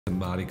A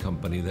body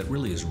company that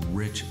really is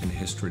rich in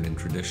history and in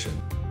tradition.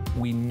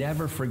 We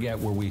never forget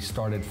where we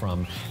started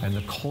from and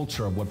the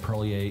culture of what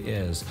Perlier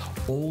is.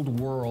 Old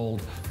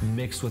world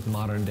mixed with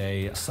modern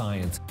day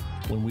science.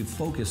 When we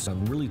focus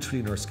on really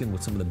treating our skin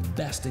with some of the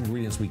best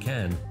ingredients we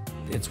can,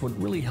 it's what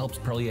really helps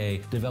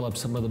Perlier develop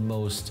some of the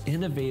most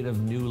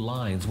innovative new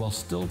lines while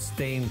still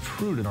staying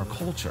true to our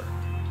culture.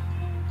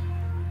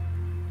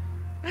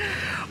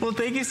 Well,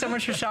 thank you so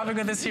much for shopping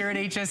with us here at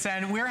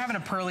HSN. We're having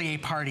a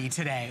Perlier party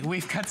today.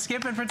 We've got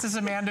Skip and Princess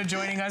Amanda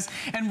joining us.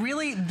 And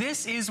really,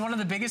 this is one of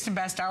the biggest and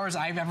best hours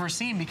I've ever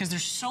seen because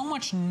there's so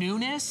much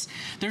newness.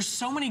 There's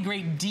so many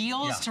great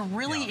deals to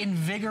really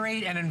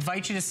invigorate and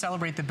invite you to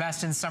celebrate the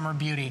best in summer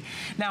beauty.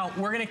 Now,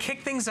 we're going to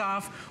kick things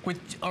off with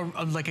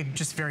a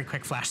just very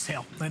quick flash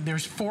sale.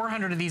 There's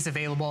 400 of these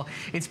available.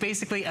 It's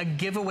basically a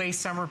giveaway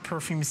summer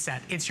perfume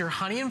set. It's your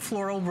Honey and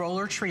Floral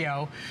Roller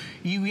Trio.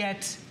 You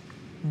get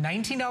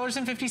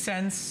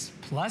 $19.50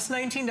 plus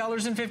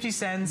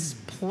 $19.50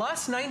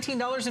 plus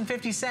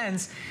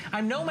 $19.50.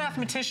 I'm no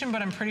mathematician,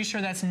 but I'm pretty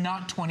sure that's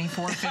not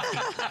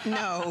 $24.50.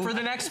 No. For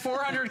the next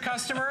 400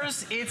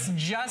 customers, it's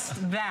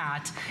just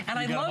that. And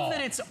I love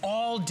that it's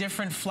all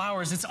different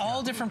flowers. It's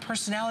all different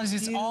personalities.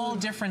 It's all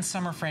different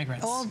summer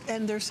fragrance.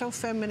 And they're so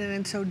feminine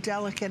and so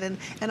delicate. And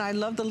I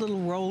love the little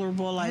roller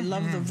bowl. I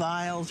love the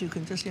vials. You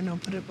can just, you know,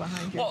 put it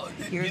behind your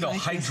ears. You know,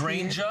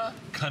 hydrangea,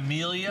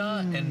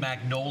 camellia, and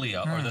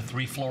magnolia are the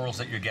three florals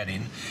that you're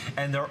getting.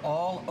 And they're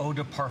all eau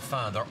de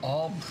parfum. They're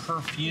all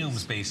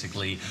perfumes,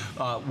 basically,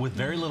 with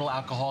very little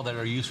alcohol that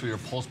are used for your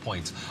pulse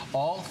points.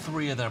 All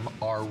three of them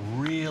are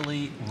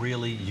really,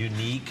 really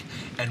unique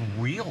and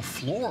real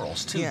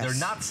florals, too. They're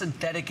not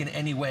synthetic in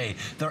any way.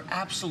 They're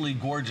absolutely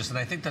gorgeous. And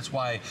I think that's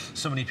why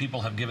so many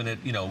people have given it,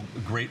 you know,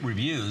 great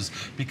reviews,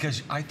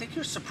 because I think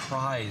you're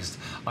surprised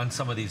on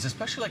some of these,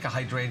 especially like a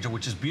hydrangea,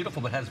 which is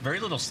beautiful but has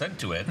very little scent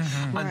to it,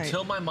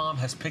 until my mom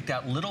has picked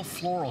out little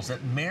florals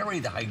that marry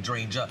the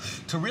hydrangea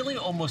to really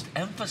almost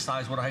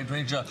emphasize what a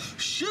hydrangea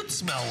should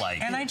smell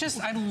like. And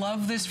I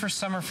love this for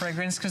summer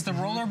fragrance because the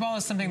roller ball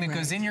is something that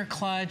goes in your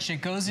clutch, it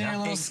goes in your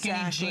little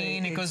skinny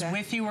jean, it goes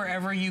with you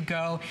wherever you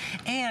go,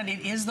 and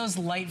it is those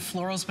light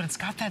florals, but it's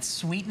got that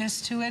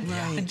sweetness to it.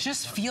 It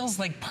just feels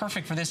like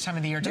perfect for this time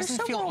of the year. It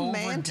doesn't feel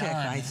romantic,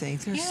 overdone. I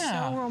think they're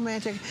so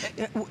romantic.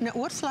 Now,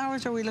 what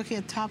flowers are we looking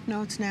at top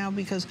notes now?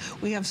 Because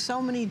we have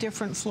so many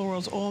different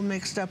florals all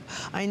mixed up.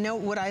 I know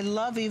what I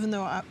love, even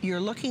though you're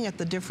looking at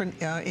the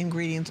different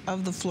ingredients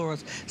of the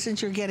florals,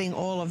 since you're getting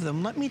all of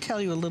them. Let me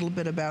tell you a little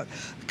bit about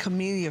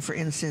camellia, for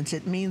instance.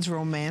 It means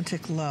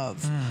romantic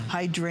love.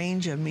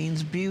 Hydrangea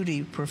means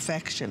beauty,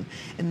 perfection.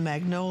 And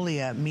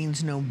magnolia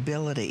means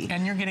nobility.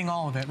 And you're getting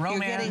all of it.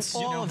 Romance,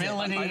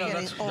 nobility. I know,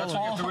 that's what you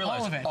have to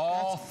realize.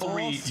 All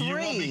three. You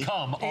will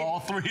become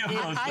all three of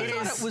those I things.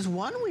 thought it was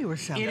one we were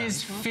selling. It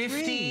is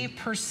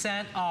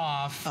 50%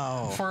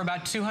 off for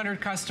about 200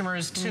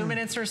 customers. 2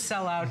 minutes or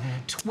sell out.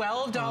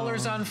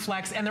 $12 on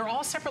Flex. And they're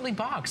all separately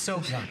boxed.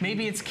 So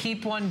maybe it's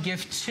keep one,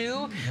 gift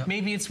two.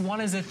 Maybe it's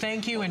one as a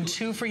thank you and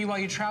two for you while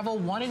you travel.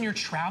 One in your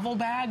travel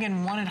bag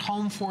and one at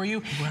home for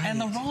you. And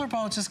the roller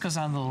ball just goes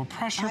on the little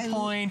pressure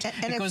point.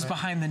 And it goes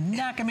behind the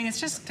neck. I mean, it's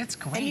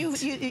great.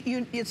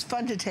 And it's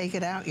fun to take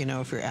it out, you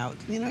know, if you're out.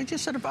 You know,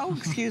 just sort of, oh,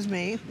 excuse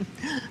me.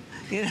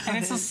 You know, and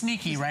it's so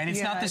sneaky, right?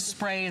 It's not the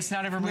spray. It's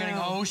not everybody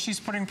going, oh, she's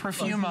putting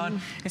perfume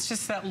on. It's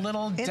just that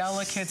little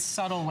delicate,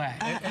 subtle way.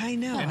 I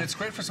know. And it's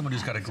great for someone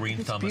who's got a green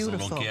thumb as a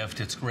little gift.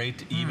 It's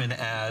great even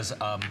as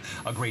a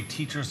great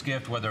teacher's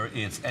gift, whether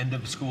it's end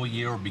of school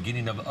year or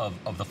beginning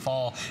of the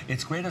fall.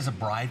 It's great as a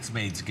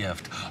bridesmaid's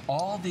gift.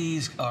 All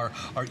these are,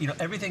 you know,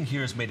 everything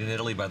here is made in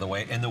Italy, by the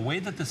way. And the way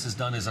that this is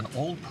done is an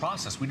old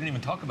process. We didn't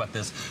even talk about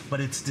this, but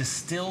it's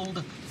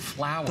distilled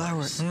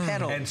flowers.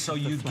 Petals. And so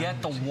you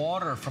get the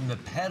water from the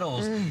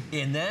petals,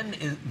 and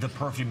then the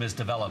perfume is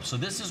developed. So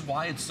this is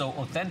why it's so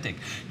authentic.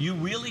 You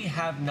really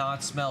have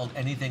not smelled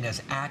anything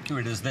as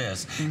accurate as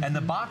this. And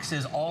the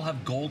boxes all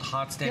have gold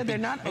hot stamping. Yeah, they're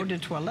not eau de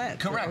toilette.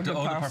 Correct, eau de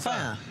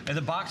parfum. And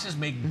the boxes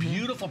make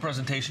beautiful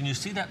presentation. You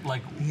see that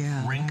like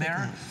ring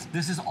there?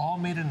 This is all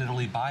made in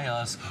Italy by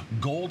us,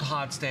 gold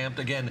hot stamped.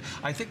 Again,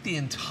 I think the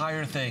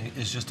entire thing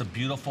is just a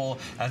beautiful,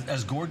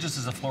 as gorgeous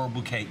as a floral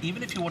bouquet.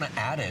 Even if you want to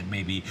add it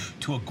maybe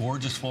to a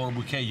gorgeous floral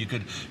bouquet, you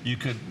could,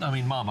 I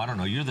mean, Mom, I don't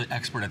know, you're the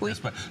expert at this,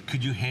 but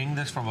could you hang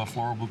this from a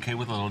floral bouquet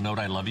with a little note,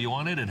 I love you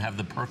on it, and have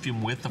the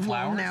perfume with the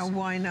flowers? Well, now,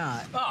 why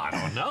not? Oh, I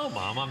don't know,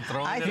 Mom, I'm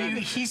throwing it in.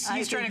 He's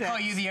trying to call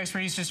you the expert,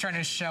 he's just trying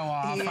to show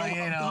off, you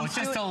know,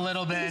 just a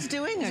little bit. He's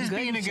doing a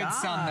being a good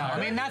son, though. I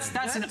mean, that's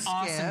an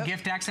awesome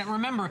gift accent.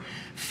 Remember,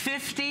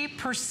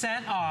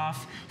 50%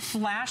 off,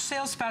 flash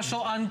sale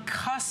special on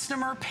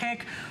customer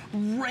pick,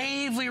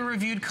 ravely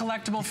reviewed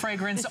collectible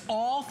fragrance,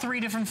 all 3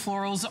 different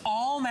florals,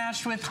 all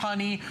matched with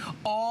honey,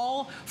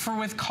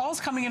 with calls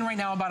coming in right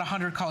now, about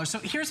 100 callers. So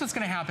here's what's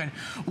gonna happen.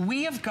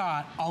 We have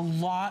got a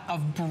lot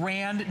of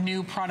brand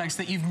new products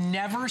that you've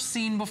never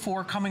seen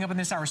before coming up in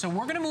this hour. So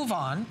we're gonna move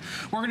on.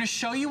 We're gonna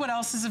show you what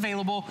else is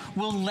available.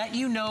 We'll let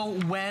you know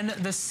when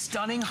the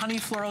stunning Honey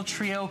Floral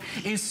Trio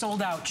is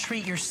sold out.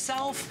 Treat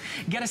yourself,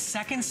 get a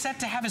second set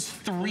to have as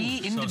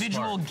 3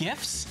 individual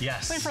gifts.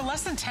 Yes. I mean, for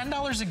less than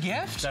 $10 a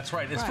gift. That's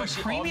right.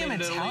 Especially premium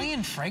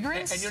Italian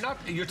fragrance. And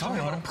you're talking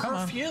about a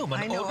perfume,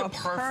 an eau de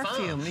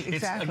parfum.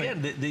 Exactly.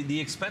 It's, again, the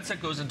expense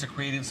that goes into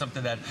creating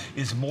something that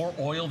is more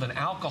oil than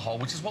alcohol,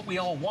 which is what we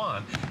all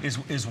want,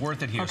 is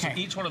worth it here. Okay. So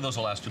each one of those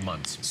will last 2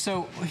 months.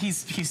 So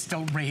he's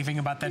still raving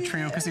about that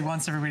trio because he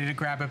wants everybody to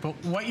grab it. But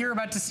what you're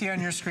about to see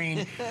on your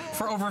screen,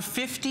 for over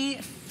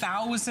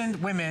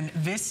 50,000 women,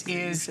 this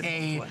is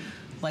a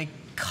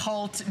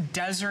cult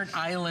desert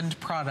island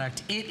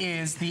product. It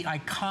is the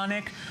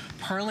iconic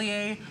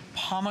Perlier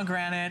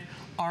Pomegranate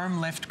Arm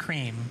Lift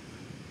Cream,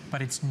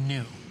 but it's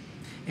new.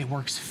 It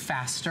works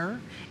faster.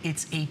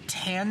 It's a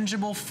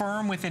tangible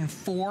firm within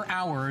 4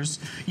 hours.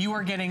 You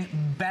are getting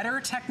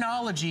better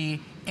technology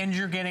and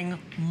you're getting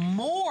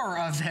more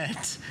of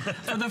it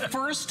for the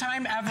first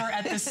time ever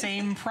at the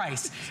same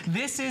price.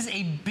 This is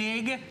a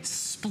big,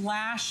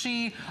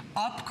 splashy,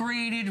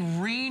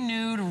 upgraded,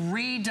 renewed,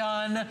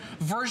 redone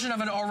version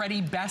of an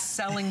already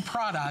best-selling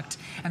product.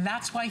 And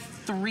that's why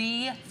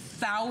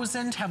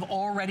 3,000 have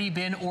already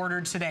been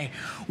ordered today.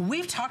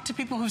 We've talked to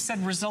people who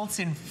said results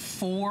in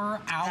 4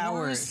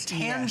 hours.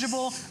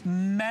 Tangible,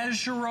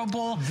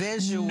 measurable,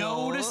 visual,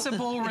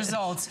 noticeable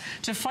results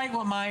to fight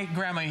what my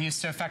grandma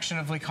used to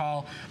affectionately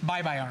call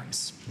bye-bye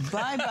arms.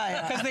 Bye-bye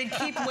arms. Because they'd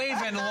keep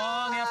waving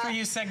long after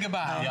you said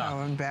goodbye. Oh,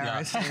 how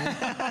embarrassing.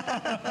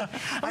 I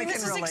mean,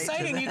 this is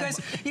exciting.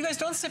 You guys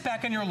don't sit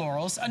back on your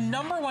laurels. A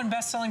 #1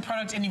 best-selling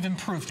product, and you've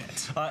improved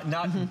it.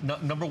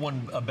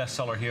 #1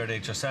 bestseller here at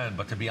HSN,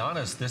 but to be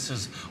honest, this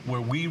is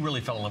where we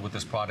really fell in love with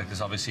this product,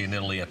 is obviously in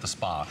Italy at the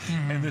spa.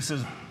 And this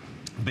is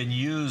been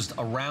used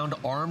around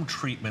arm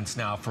treatments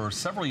now for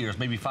several years,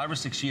 maybe 5 or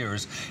 6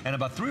 years, and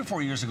about 3 or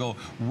 4 years ago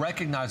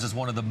recognized as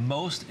one of the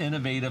most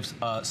innovative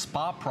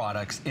spa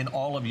products in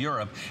all of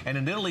Europe, and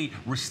in Italy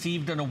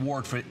received an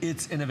award for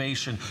its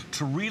innovation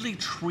to really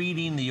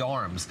treating the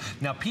arms.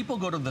 Now, people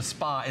go to the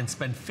spa and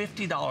spend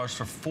 $50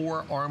 for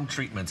 4 arm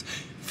treatments.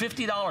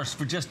 $50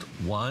 for just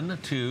 1,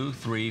 2,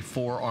 3,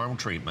 4 arm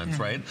treatments,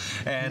 right?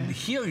 And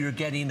here you're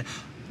getting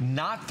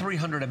not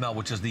 300 ml,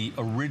 which is the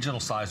original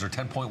size, or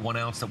 10.1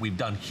 ounce that we've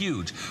done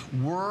huge.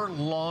 We're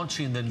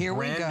launching the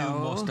brand new,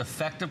 most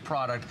effective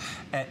product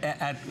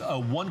at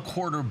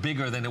 1/4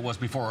 bigger than it was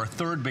before, or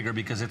 1/3 bigger,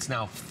 because it's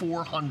now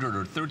 400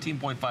 or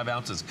 13.5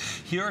 ounces.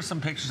 Here are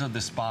some pictures of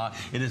this spa.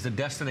 It is a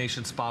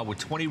destination spa with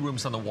 20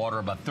 rooms on the water,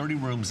 about 30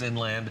 rooms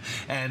inland,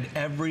 and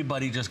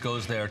everybody just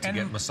goes there to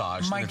get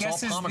massaged. My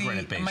guess it's all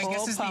pomegranate based. My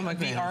guess is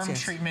the arm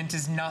treatment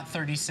is not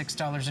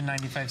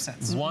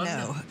 $36.95.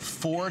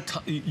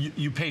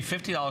 You pay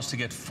 $50 to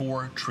get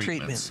 4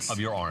 treatments of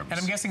your arms. And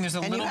I'm guessing there's a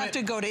little bit... And you have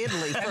to go to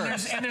Italy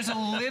first. And there's a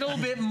little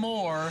bit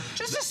more,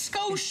 just a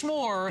skosh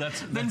more,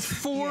 than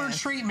 4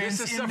 treatments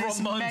in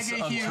this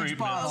mega huge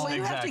bottle. Well,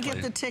 you have to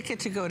get the ticket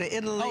to go to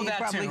Italy. You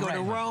probably go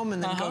to Rome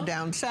and then go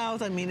down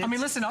south. I mean,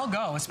 listen, I'll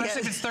go,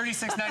 especially if it's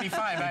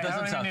 $36.95. I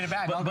don't even need a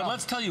bag. But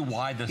let's tell you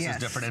why this is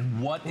different and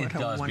what it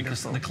does,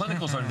 because the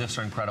clinicals on this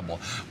are incredible.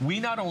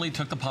 We not only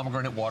took the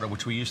pomegranate water,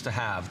 which we used to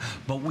have,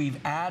 but we've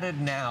added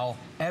now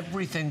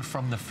everything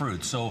from the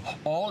fruit. So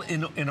all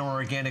in an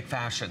organic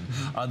fashion.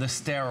 The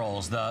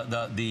sterols,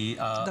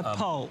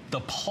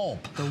 the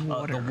pulp,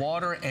 the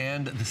water,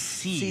 and the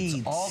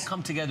seeds all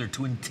come together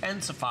to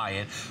intensify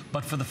it.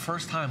 But for the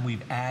first time,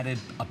 we've added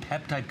a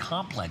peptide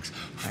complex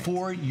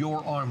for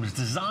your arms,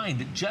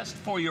 designed just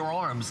for your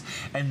arms.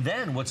 And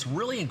then what's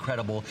really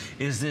incredible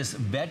is this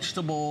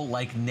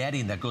vegetable-like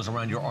netting that goes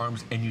around your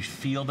arms, and you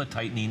feel the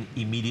tightening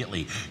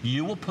immediately.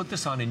 You will put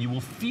this on, and you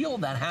will feel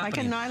that happening.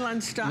 Like a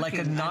nylon stocking. Like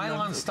a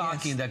nylon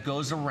stocking that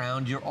goes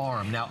around your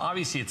arm. Now,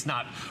 obviously, it's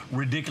not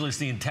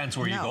ridiculously intense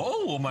where you go,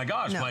 oh my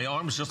gosh, my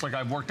arm's just like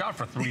I've worked out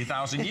for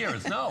 3,000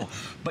 years. No,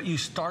 but you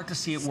start to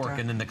see it work.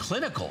 And then the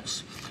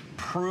clinicals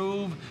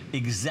prove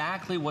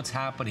exactly what's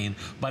happening,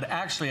 but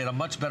actually at a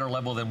much better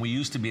level than we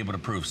used to be able to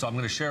prove. So I'm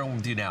going to share them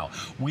with you now.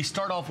 We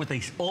start off with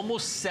a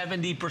almost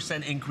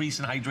 70% increase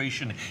in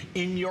hydration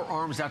in your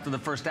arms after the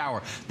first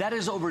hour. That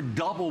is over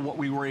double what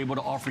we were able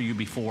to offer you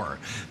before.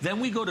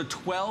 Then we go to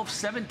 12,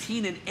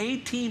 17, and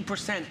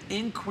 18%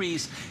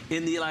 increase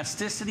in the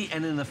elasticity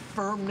and in the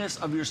firmness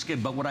of your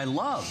skin. But what I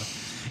love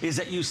is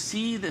that you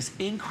see this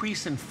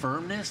increase in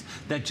firmness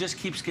that just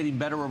keeps getting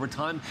better over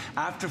time.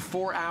 After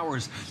 4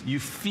 hours, you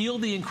feel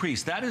the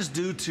increase. That is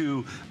due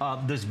to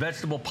this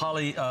vegetable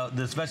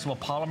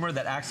polymer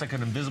that acts like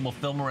an invisible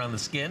film around the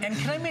skin. And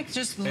can I make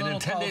just a little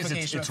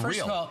qualification? It's First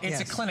real. of all, it's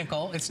a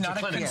clinical. It's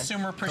not a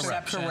consumer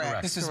perception.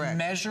 Correct. This is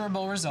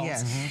measurable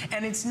results.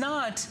 And it's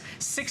not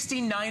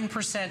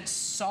 69%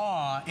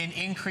 saw an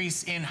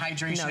increase in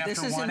hydration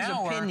after 1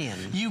 hour. Opinion.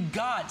 You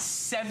got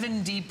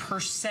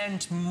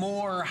 70%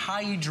 more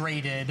hydration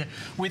hydrated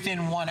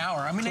within 1 hour.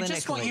 I mean, I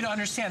just want you to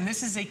understand,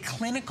 this is a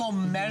clinical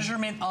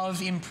measurement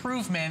of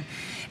improvement,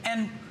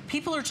 and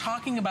people are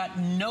talking about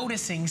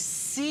noticing,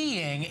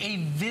 seeing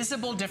a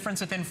visible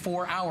difference within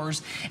 4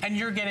 hours, and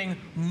you're getting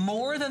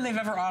more than they've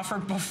ever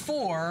offered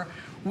before,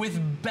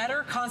 with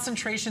better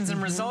concentrations and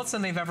results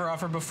than they've ever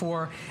offered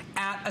before,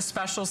 at a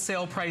special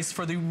sale price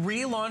for the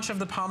relaunch of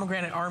the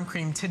pomegranate arm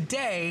cream.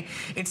 Today,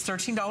 it's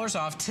 $13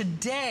 off.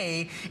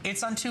 Today,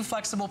 it's on 2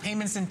 flexible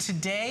payments, and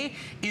today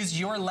is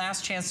your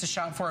last chance to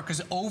shop for it,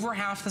 because over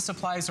half the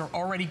supplies are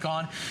already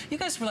gone. You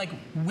guys were like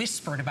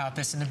whispered about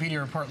this in the beauty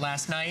report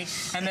last night,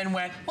 and then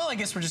went, well, I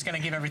guess we're just gonna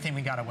give everything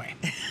we got away.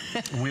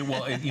 We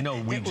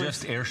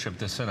just airshipped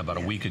this in about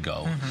a week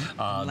ago.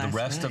 The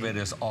rest of it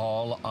is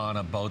all on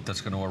a boat that's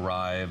gonna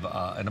arrive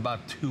in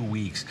about 2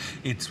 weeks.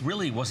 It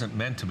really wasn't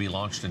meant to be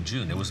launched in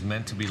June. It was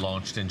meant to be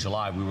launched in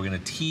July. We were going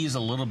to tease a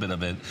little bit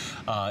of it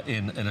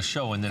in a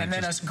show, and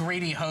then us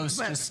greedy hosts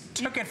just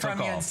took it from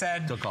you and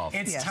said,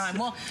 it's time.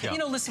 Well, you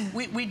know, listen,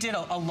 we did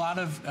a lot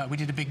of, we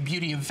did a big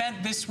beauty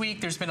event this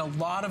week. There's been a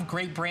lot of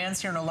great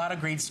brands here and a lot of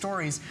great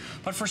stories.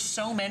 But for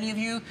so many of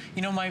you,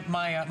 you know,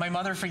 my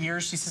mother for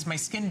years, she says, my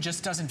skin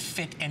just doesn't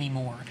fit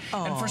anymore.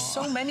 Aww. And for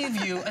so many of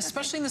you,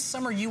 especially in the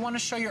summer, you want to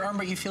show your arm,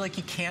 but you feel like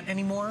you can't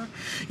anymore.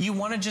 You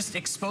want to just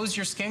expose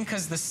your skin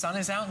because the sun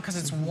is out and because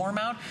it's warm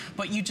out,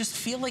 but you just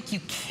feel like you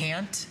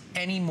can't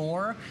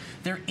anymore.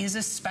 There is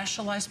a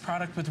specialized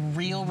product with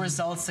real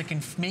results that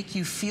can make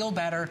you feel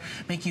better,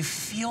 make you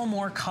feel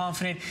more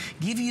confident,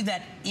 give you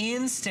that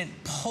instant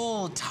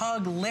pull,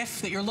 tug,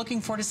 lift that you're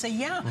looking for to say,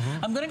 yeah,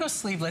 I'm gonna go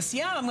sleeveless.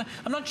 Yeah,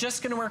 I'm not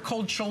just gonna wear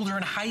cold shoulder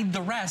and hide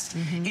the rest.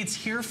 It's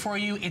here for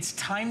you. It's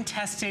time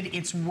tested.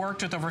 It's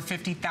worked with over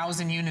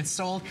 50,000 units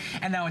sold,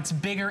 and now it's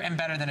bigger and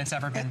better than it's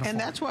ever been before. And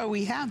that's why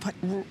we have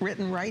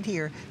written right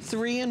here,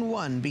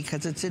 3-in-1,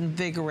 because it's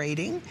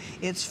invigorating,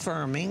 it's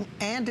firming,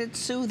 and it's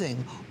soothing.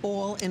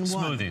 All in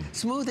one.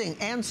 Smoothing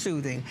and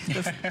soothing.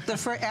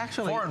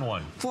 Actually,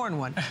 4-in-1.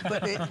 4-in-1.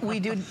 But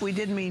we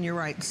did mean, you're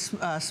right,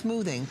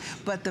 smoothing.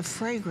 But the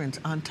fragrance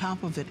on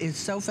top of it is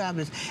so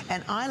fabulous.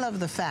 And I love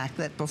the fact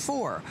that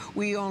before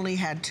we only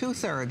had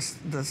 2/3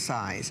 the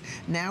size.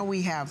 Now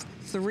we have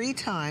 3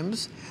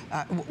 times,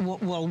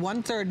 well,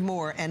 1/3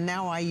 more, and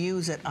now I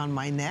use it on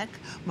my neck,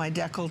 my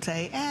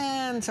décolleté,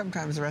 and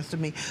sometimes the rest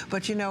of me.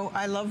 But you know,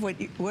 I love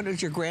what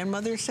does your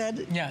grandmother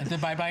said? Yeah, the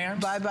bye-bye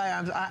arms? Bye-bye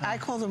arms. I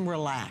call them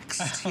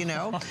relaxed, you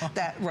know,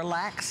 that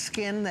relaxed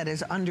skin that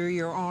is under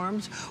your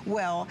arms.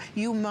 Well,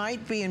 you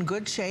might be in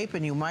good shape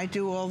and you might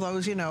do all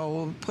those, you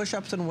know,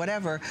 push-ups and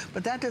whatever,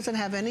 but that doesn't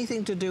have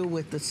anything to do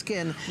with the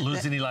skin.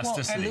 Losing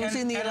elasticity.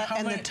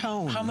 And the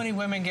tone. How many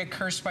women get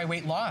cursed by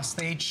weight loss?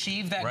 They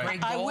achieve that great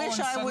goal, I wish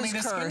and I was the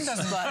cursed, skin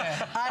doesn't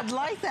fit. I'd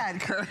like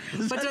that curse.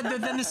 But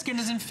then the skin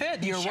doesn't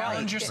fit. You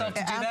challenge yourself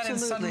to do that, and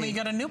suddenly you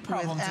got a new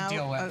problem to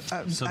deal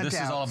with. So this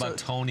is all about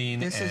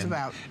toning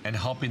and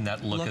helping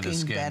that look of the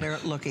skin. Looking better,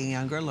 looking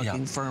younger,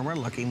 looking firmer,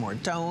 looking more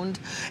toned,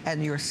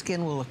 and your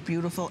skin will look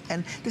beautiful.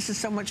 And this is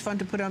so much fun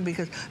to put on,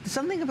 because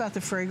something about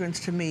the fragrance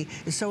to me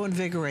is so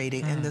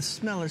invigorating, and the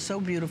smell is so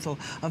beautiful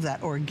of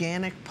that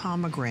organic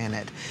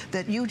pomegranate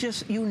that you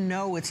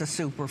know it's a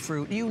super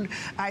fruit.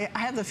 I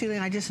have the feeling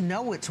I just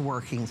know it's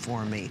working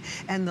for me,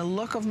 and the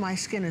look of my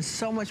skin is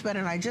so much better.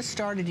 And I just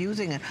started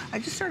using it. I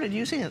just started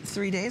using it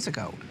 3 days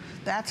ago.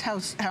 That's how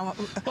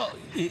well,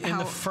 in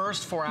the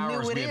first 4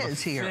 hours, we have a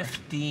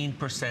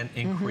 15%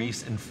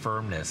 increase in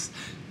firmness.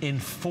 In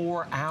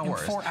 4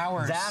 hours. In 4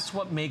 hours. That's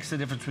what makes the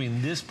difference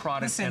between this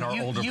product and our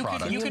older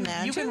product. You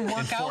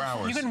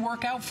can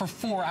work out for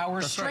 4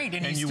 hours straight,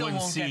 and you still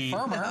won't get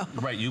firmer.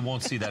 Right, you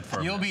won't see that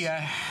firmness. You'll be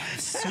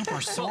super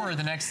sore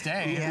the next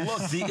day. Yes.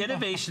 Look, the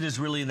innovation is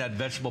really in that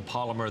vegetable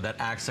polymer that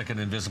acts like an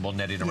invisible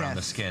netting around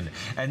the skin.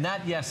 And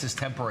that, yes, is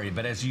temporary,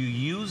 but as you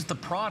use the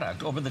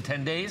product over the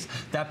 10 days,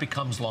 that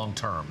becomes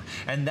long-term.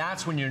 And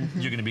that's when you're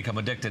going to become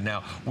addicted.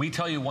 Now, we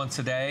tell you once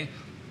a day,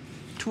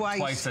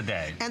 twice a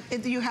day.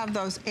 And you have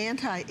those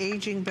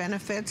anti-aging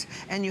benefits,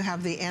 and you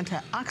have the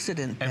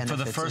antioxidant benefits. And for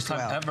the first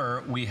time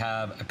ever, we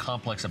have a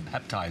complex of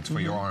peptides for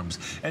your arms.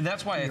 And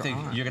that's why I think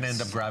you're going to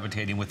end up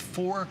gravitating with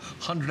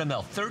 400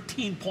 ml.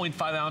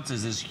 13.5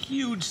 ounces is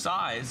huge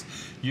size.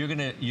 You're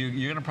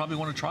gonna probably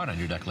want to try it on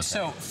your décolleté.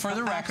 So for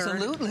the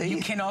record,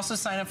 you can also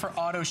sign up for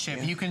auto ship.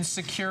 You can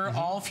secure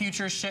all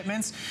future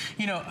shipments.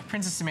 You know,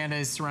 Princess Amanda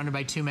is surrounded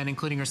by 2 men,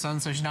 including her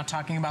son, so she's not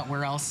talking about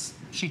where else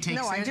she takes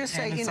it. No, I just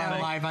say, it's on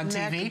live on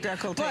TV.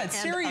 But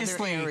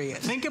seriously,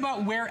 think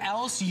about where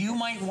else you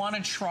might want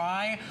to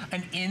try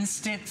an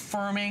instant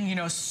firming, you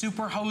know,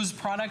 super hose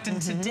product. And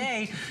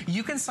today,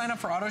 you can sign up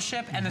for auto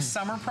ship, and the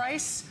summer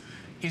price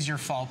is your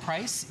fall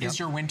price, is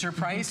your winter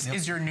price,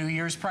 is your New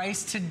Year's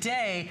price.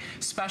 Today,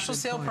 special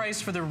sale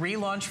price for the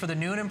relaunch, for the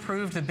new and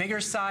improved, the bigger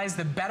size,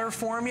 the better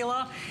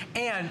formula,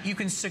 and you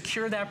can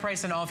secure that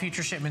price in all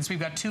future shipments. We've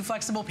got 2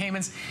 flexible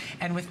payments,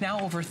 and with now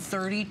over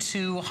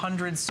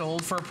 3,200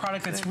 sold for a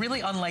product that's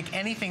really unlike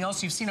anything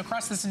else you've seen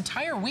across this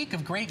entire week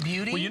of great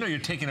beauty. Well, you know you're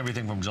taking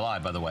everything from July,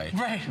 by the way.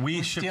 Right.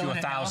 We shipped you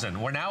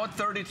 1,000. We're now at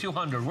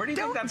 3,200. Where do you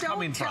think that's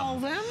coming from?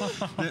 Don't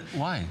tell them.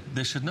 Why?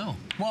 They should know.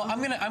 Well,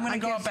 I'm gonna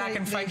go out back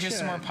and find you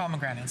some more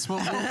pomegranates. We'll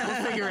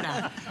figure it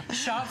out.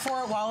 Shop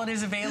for it while it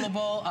is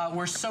available.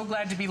 We're so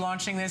glad to be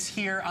launching this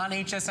here on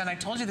HSN. I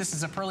told you this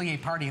is a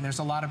Perlier party, and there's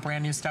a lot of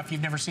brand new stuff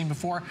you've never seen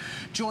before.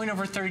 Join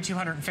over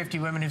 3,250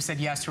 women who've said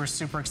yes, who are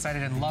super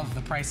excited and love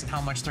the price and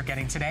how much they're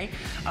getting today.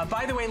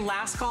 By the way,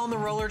 last call on the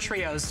roller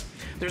trios.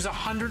 There's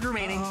 100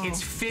 remaining.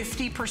 It's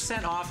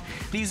 50% off.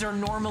 These are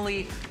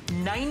normally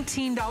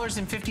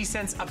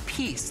 $19.50 a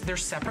piece. They're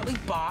separately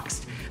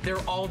boxed. They're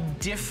all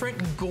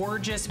different,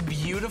 gorgeous,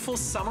 beautiful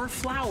summer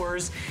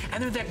flowers,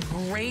 and they're that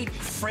great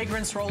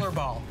fragrance roller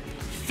ball.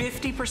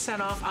 50%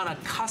 off on a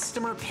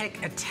customer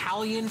pick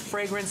Italian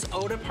fragrance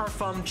eau de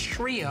parfum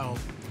trio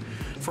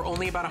for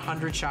only about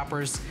 100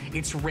 shoppers.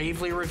 It's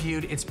ravely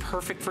reviewed. It's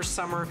perfect for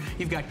summer.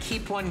 You've got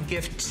keep one,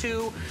 gift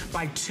 2.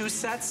 Buy 2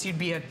 sets, you'd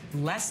be at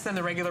less than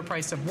the regular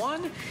price of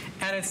 1,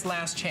 and it's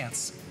last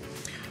chance.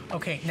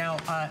 Okay, now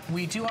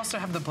we do also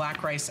have the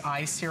Black Rice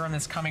Eye Serum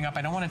that's coming up.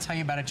 I don't want to tell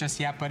you about it just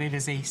yet, but it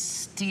is a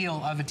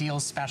steal of a deal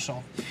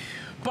special.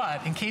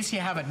 But in case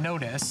you haven't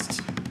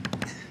noticed,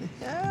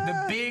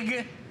 the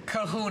big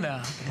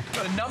kahuna, the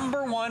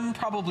 #1,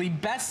 probably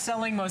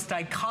best-selling, most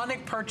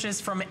iconic purchase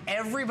from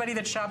everybody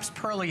that shops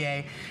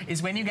Perlier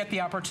is when you get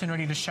the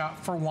opportunity to shop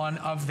for one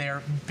of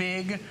their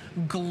big,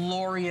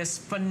 glorious,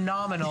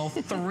 phenomenal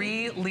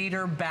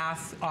 3-liter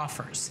bath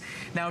offers.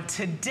 Now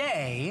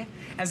today,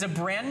 as a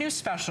brand new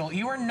special,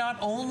 you are not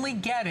only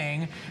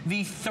getting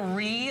the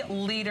 3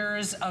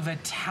 liters of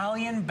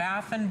Italian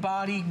Bath &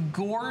 Body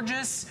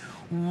gorgeous,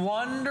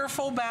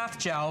 wonderful bath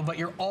gel, but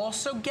you're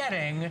also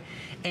getting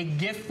a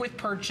gift with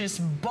purchase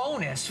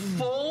bonus,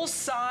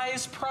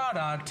 full-size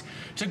product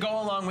to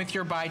go along with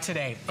your buy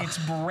today. It's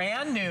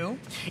brand new.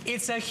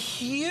 It's a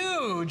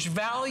huge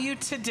value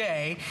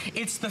today.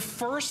 It's the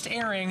first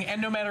airing,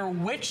 and no matter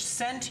which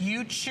scent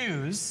you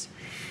choose,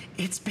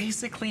 it's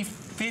basically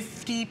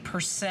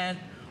 50%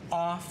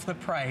 off the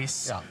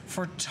price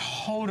for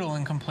total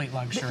and complete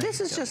luxury.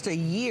 This is just a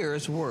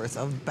year's worth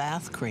of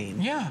bath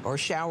cream or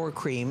shower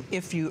cream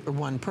if you are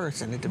one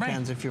person. It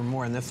depends if you're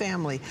more in the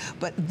family.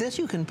 But this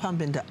you can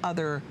pump into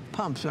other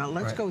pumps. Now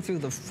let's go through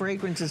the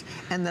fragrances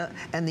and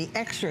the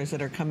extras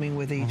that are coming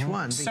with each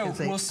one. So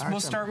we'll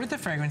start with the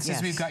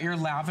fragrances. We've got your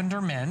lavender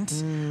mint.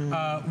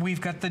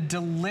 We've got the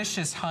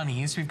delicious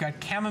honeys. We've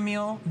got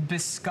chamomile,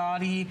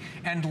 biscotti,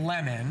 and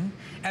lemon.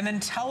 And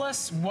then tell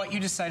us what you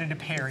decided to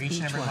pair each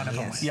and every one of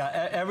them with.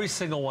 Yeah, every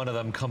single one of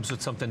them comes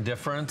with something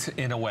different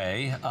in a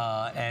way,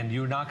 and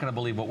you're not going to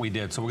believe what we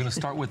did. So we're going to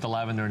start with the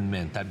lavender and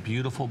mint. That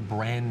beautiful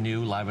brand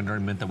new lavender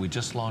and mint that we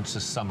just launched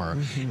this summer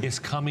is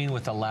coming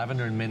with a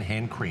lavender and mint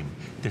hand cream.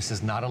 This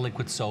is not a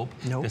liquid soap.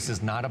 Nope. This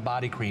is not a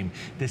body cream.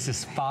 This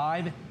is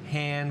 5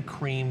 hand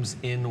creams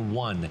in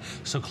 1.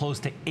 So close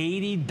to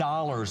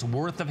 $80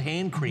 worth of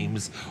hand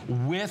creams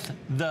with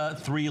the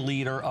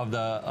 3-liter of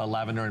the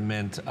lavender and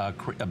mint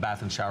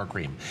bath and shower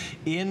cream.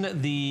 In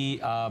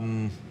the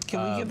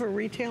can we give a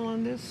retail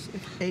on this?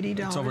 $80?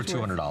 It's over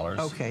 $200.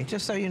 Okay,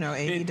 just so you know,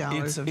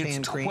 $80 of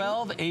hand cream. It's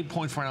 12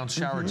 8.4-ounce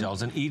shower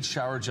gels, and each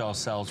shower gel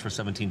sells for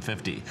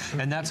 $17.50.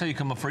 And that's how you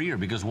come up for a year,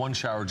 because one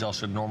shower gel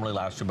should normally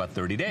last you about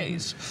 30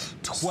 days.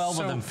 12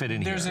 of them fit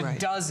in here. There's a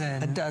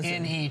dozen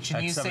in each,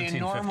 and you say a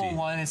normal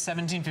one is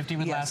 $17.50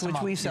 would last a month.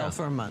 Which we sell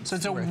for a month. So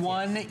it's a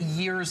 1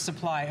 year's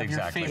supply of your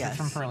favorite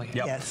from Perlier.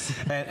 Yes.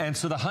 And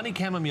so the honey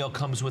chamomile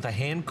comes with a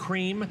hand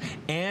cream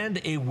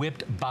and a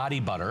whipped body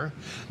butter.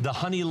 The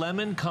honey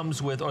lemon comes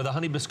with, or the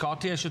honey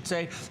biscotti, I should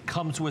say,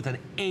 comes with an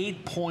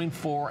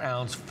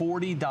 8.4-ounce,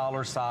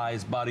 $40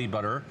 size body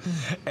butter.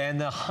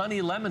 And the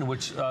honey lemon,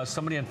 which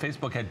somebody on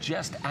Facebook had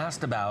just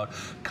asked about,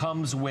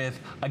 comes with,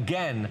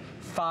 again,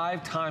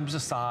 5 times the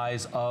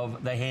size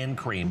of the hand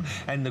cream.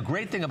 And the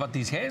great thing about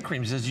these hand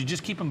creams is you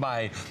just keep them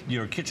by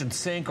your kitchen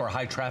sink or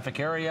high traffic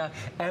area.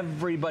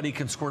 Everybody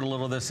can squirt a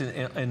little of this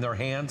in their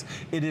hands.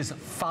 It is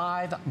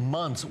 5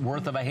 months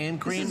worth of a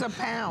hand cream. This is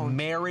a pound.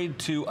 Married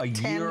to a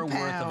year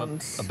worth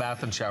of a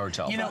bath and shower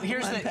gel. You know,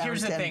 here's the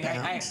thing.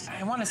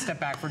 I want to step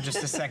back for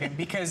just a second,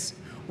 because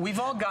we've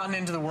all gotten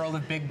into the world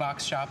of big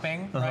box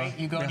shopping, right?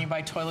 You go and you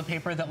buy toilet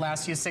paper that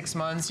lasts you 6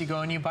 months. You go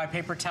and you buy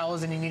paper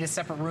towels and you need a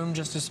separate room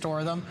just to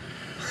store them.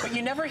 But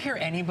you never hear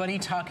anybody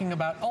talking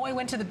about, oh, I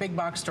went to the big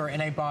box store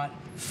and I bought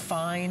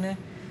fine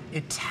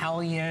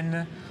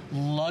Italian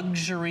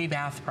luxury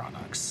bath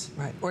products.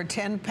 Right, or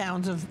 10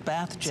 pounds of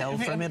bath gel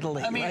from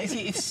Italy, I mean,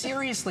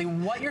 seriously,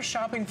 what you're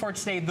shopping for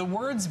today, the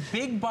words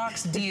big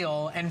box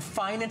deal and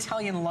fine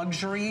Italian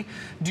luxury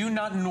do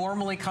not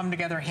normally come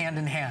together hand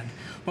in hand.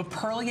 but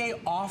Perlier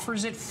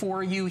offers it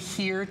for you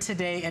here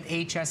today at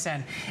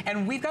HSN.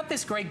 And we've got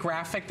this great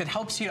graphic that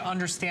helps you to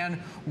understand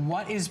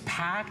what is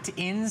packed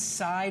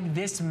inside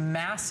this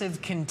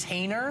massive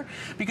container,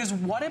 because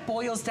what it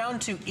boils down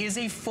to is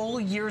a full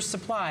year's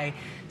supply,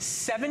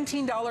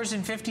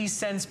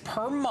 $17.50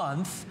 per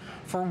month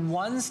for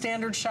one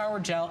standard shower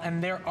gel,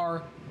 and there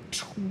are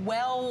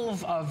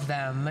 12 of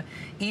them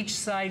each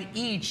side,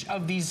 each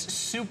of these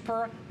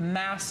super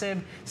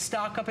massive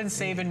stock up and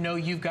save and know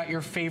you've got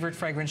your favorite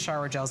fragrance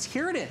shower gels.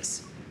 Here it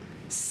is,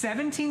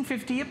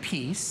 $17.50 a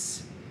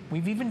piece.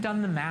 We've even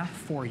done the math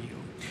for you.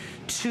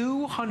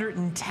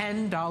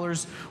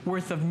 $210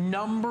 worth of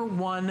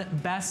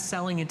 #1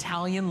 best-selling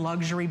Italian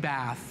luxury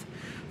bath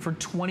for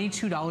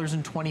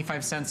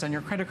 $22.25 on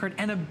your credit card,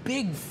 and a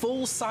big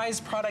full-size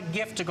product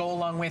gift to go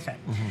along with it.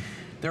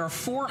 There are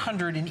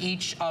 400 in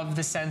each of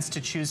the scents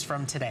to choose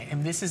from today.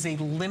 And this is a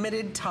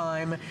limited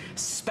time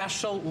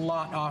special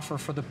lot offer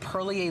for the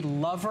Perlier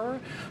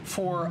lover,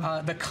 for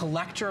the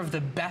collector of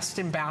the best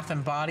in bath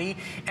and body.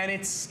 And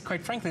it's,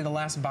 quite frankly, the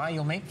last buy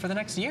you'll make for the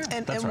next year.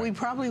 And we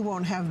probably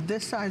won't have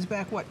this size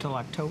back, what, till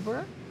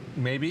October?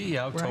 Maybe,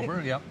 yeah, October,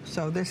 right? Yep.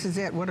 So this is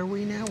it. What are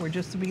we now? We're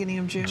just the beginning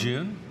of June?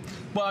 June?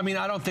 Well, I mean,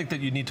 I don't think that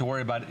you need to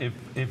worry about it.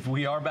 If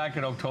we are back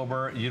in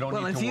October, you don't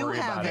need to worry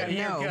about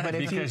it. But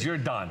because you're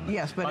done.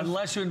 Yes, but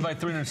unless you invite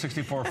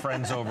 364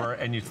 friends over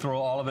and you throw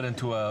all of it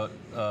into a,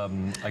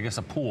 I guess,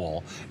 a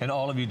pool, and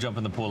all of you jump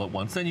in the pool at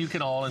once, then you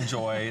can all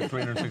enjoy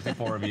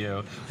 364 of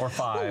you, or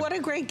 5. Well, what a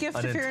great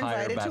gift if you're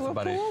invited to a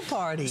pool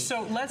party.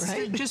 So let's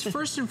just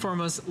first and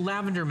foremost,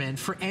 lavender mint.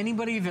 For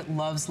anybody that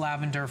loves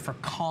lavender for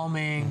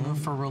calming,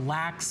 for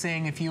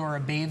relaxing, if you are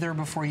a bather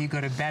before you go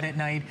to bed at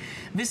night,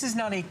 this is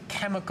not a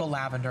chemical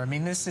lavender. I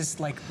mean, this is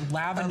like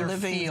lavender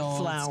fields.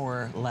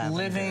 Flower lavender.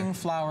 Living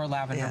flower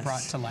lavender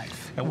brought to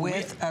life. And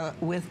with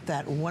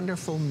that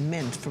wonderful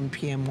mint from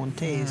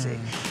Piemontese.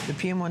 The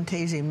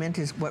Piemontese mint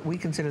is what we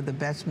consider the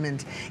best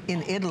mint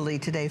in Italy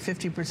today.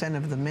 50%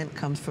 of the mint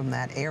comes from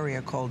that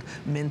area called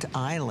Mint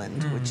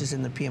Island, which is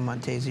in the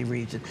Piemontese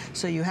region.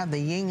 So you have the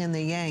yin and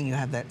the yang. You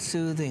have that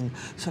soothing,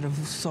 sort of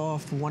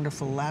soft,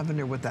 wonderful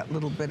lavender with that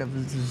little bit of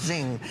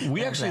zing.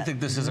 We actually think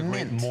this is a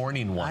great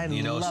morning one. I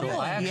love it.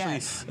 I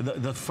actually,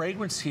 the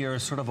fragrance here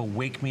is sort of a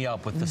wake me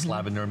up with this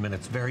lavender mint.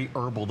 It's very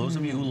herbal. Those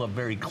of you who love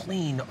very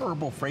clean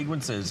herbal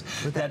fragrances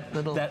that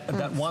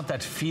want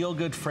that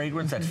feel-good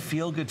fragrance, that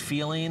feel-good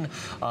feeling,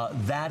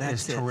 that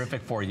is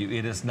terrific for you.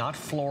 It is not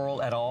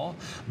floral at all.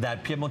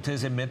 That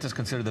Piemontese mint is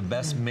considered the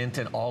best mint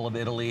in all of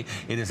Italy.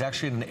 It is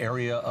actually in an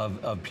area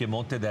of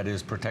Piemonte that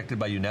is protected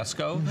by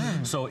UNESCO.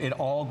 So it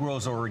all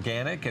grows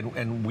organic,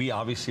 and we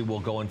obviously will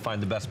go and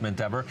find the best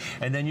mint ever.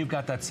 And then you've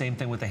got that same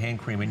thing with the hand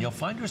cream, and you'll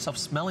find yourself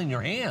smelling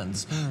your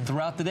hands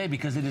throughout the day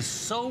because it is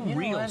so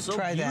real, so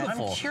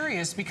beautiful. I'm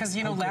curious because,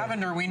 you know,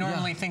 lavender, we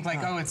normally think like,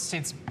 oh,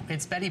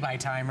 it's Betty by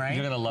time, right?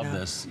 You're going to love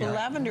this. Well,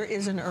 lavender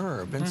is an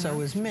herb, and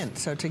so is mint.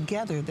 So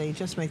together, they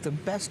just make the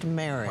best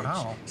marriage.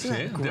 Wow. Isn't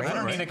that great? I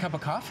don't need a cup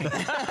of coffee.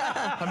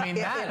 I mean,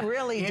 it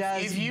really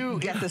does if you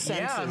get the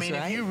senses, I mean,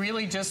 if you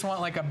really just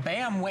want like a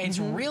bam, it's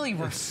really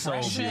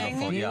refreshing.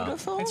 It's so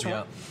beautiful.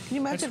 Can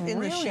you imagine in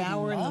the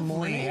shower in the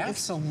morning?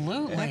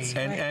 Absolutely.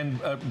 And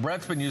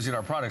Brett's been using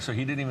our product, so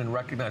he didn't even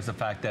recognize the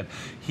fact that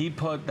he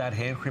put that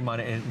hand cream on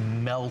it and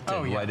it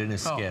melted right in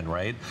his skin,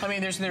 right? I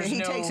mean, there's he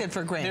no... takes it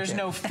for granted. There's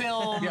no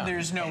film,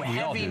 there's no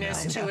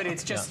heaviness to it.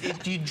 It's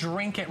just, you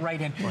drink it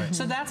right in.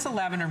 So that's the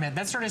lavender mint.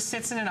 That sort of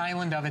sits in an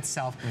island of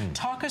itself.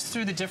 Talk us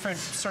through the different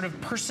sort of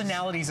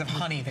personalities of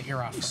honey that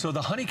you're offering. So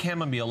the honey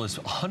chamomile is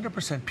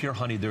 100% pure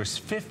honey. There's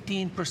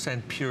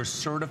 15% pure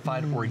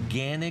certified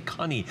organic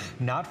honey,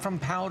 not from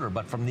powder,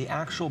 but from the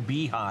actual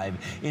beehive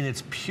in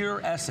its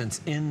pure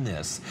essence in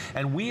this.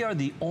 And we are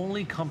the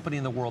only company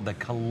in the world that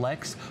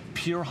collects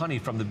pure honey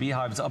from the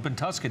beehives up in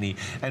Tuscany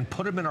and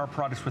put them in our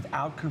products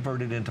without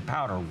converting it into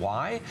powder.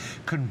 Why?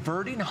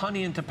 Converting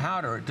honey into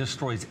powder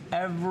destroys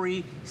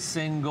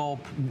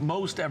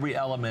most every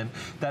element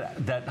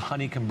that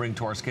honey can bring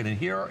to our skin. And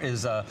here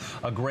is a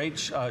great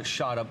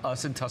shot of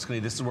us in Tuscany.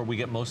 This is where we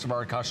get most of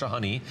our Acacia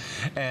honey.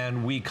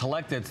 And we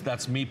collect it.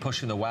 That's me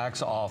pushing the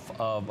wax off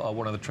of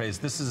one of the trays.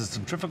 This is a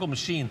centrifugal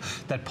machine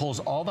that pulls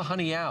all the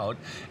honey out,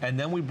 and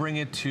then we bring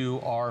it to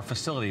our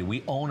facility.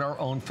 We own our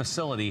own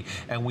facility,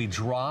 and we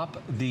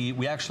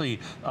we actually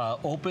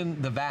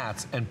open the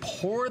vats and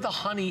pour the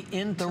honey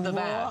into the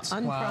vats.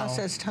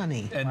 Unprocessed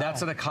honey. And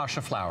that's an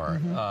acacia flower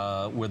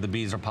where the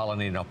bees are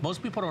pollinating up.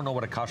 Most people don't know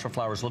what acacia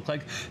flowers look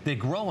like. They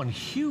grow in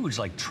huge,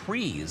 like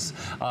trees.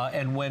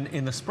 And when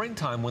in the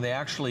springtime, when they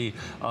actually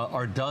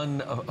are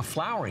done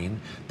flowering,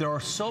 there are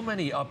so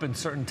many up in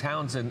certain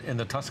towns in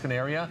the Tuscan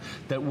area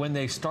that when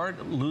they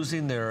start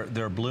losing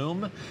their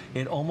bloom,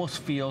 it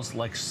almost feels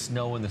like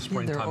snow in the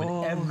springtime,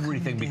 and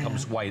everything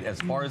becomes white as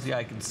far as the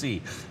eye can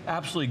see.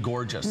 Absolutely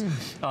gorgeous.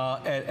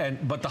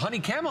 But the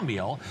honey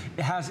chamomile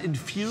has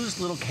infused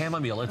little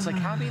chamomile. It's like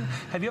have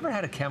you ever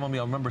had a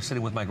chamomile? I remember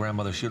sitting with my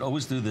grandmother. She would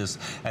always do this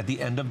at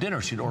the end of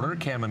dinner. She'd order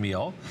a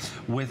chamomile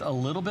with a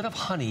little bit of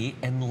honey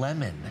and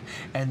lemon.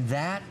 And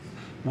that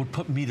would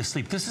put me to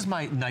sleep. This is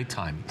my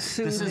nighttime.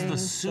 Soothing, this is the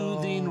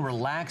soothing,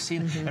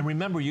 relaxing. And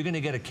remember, you're going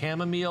to get a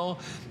chamomile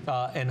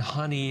and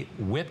honey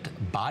whipped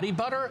body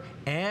butter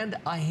and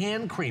a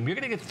hand cream. You're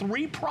going to get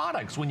 3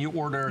 products when you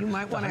order You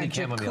might want a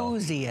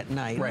jacuzzi at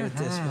night with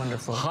this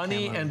wonderful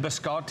honey chamomile. and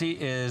biscotti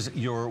is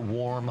your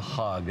warm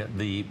hug.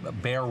 The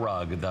bear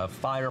rug, the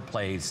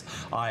fireplace.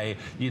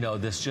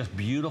 This just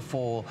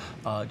beautiful,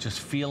 just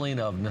feeling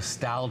of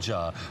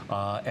nostalgia.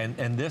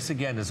 And this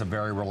again is a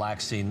very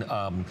relaxing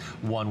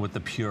one with the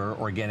pure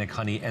organic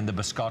honey and the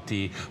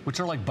biscotti, which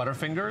are like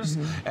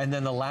Butterfingers. And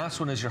then the last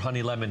one is your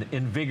honey lemon,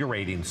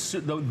 invigorating,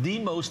 the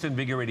most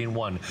invigorating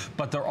one.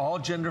 But they're all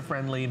gender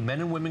friendly.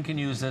 Men and women can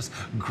use this.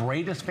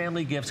 Great as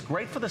family gifts.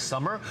 Great for the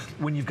summer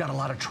when you've got a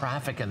lot of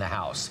traffic in the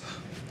house.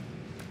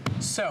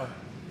 So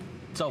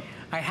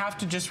I have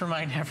to just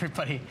remind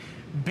everybody,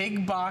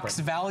 big box,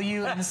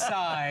 value and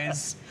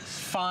size,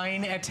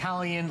 fine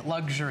Italian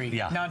luxury.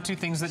 Not two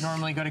things that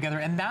normally go together.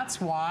 And that's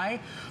why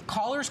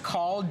callers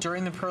call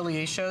during the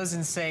Perlier shows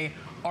and say,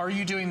 are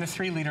you doing the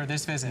 3-liter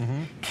this visit?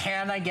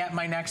 Can I get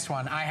my next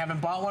one? I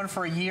haven't bought one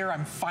for a year.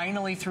 I'm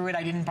finally through it.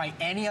 I didn't buy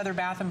any other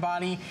Bath &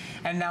 Body,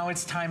 and now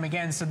it's time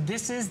again. So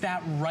this is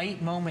that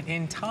right moment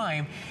in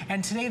time.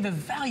 And today the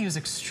value is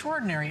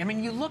extraordinary. I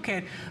mean, you look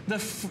at the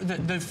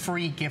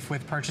free gift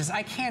with purchase.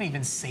 I can't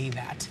even say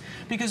that,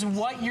 because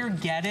what you're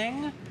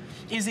getting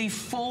is a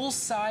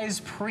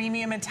full-size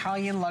premium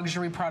Italian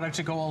luxury product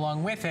to go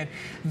along with it.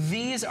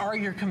 These are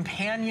your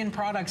companion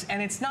products,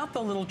 and it's not the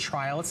little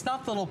trial. It's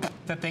not the little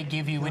that they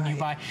give you when you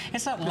buy.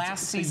 It's not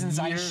last season's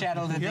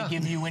eyeshadow that they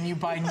give you when you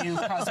buy new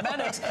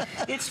cosmetics.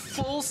 It's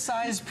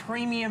full-size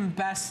premium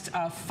best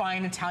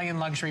fine Italian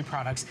luxury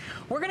products.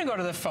 We're gonna go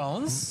to the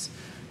phones.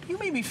 You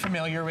may be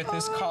familiar with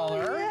this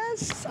caller.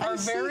 Yes, Our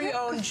very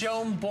own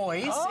Joan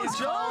Boyce is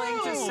calling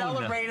to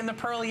celebrate in the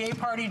Perlier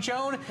party.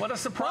 Joan, what a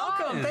surprise.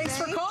 Welcome. Thanks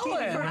for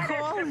calling. What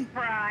a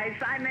surprise.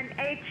 I'm an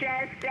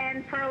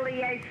HSN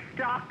Perlier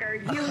stalker.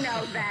 You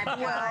know that,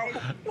 guys.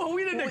 Well,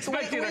 we didn't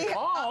expect you to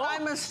call.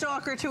 I'm a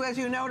stalker, too. As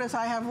you notice,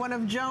 I have one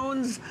of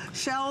Joan's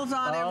shells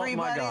on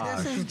everybody.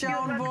 This is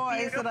Joan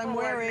Boyce that I'm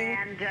wearing.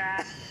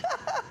 Amanda.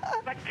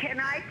 But can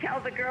I tell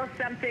the girls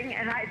something?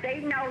 And they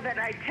know that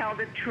I tell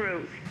the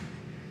truth.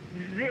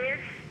 This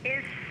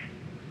is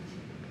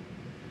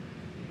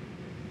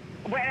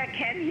what I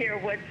can hear.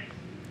 What?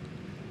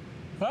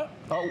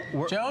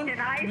 Joan? Can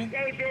I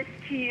say this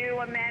to you,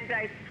 Amanda?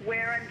 I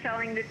swear I'm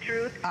telling the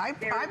truth. I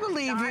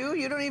believe you.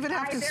 You don't even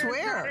have to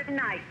swear. There's not a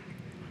night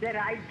that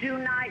I do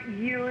not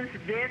use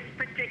this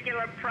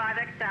particular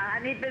product. The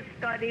honey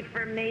biscotti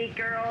for me,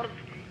 girls,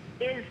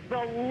 is the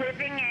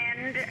living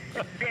end.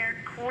 Their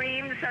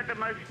creams are the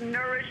most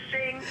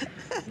nourishing.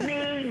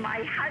 Me,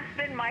 my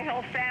husband, my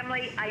whole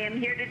family, I am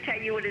here to tell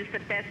you it is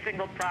the best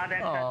single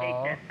product of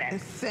HSN.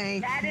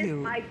 Thank you. That is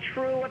my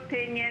true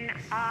opinion.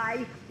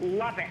 I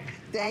love it.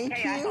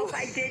 Thank you. I hope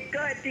I did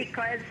good,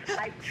 because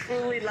I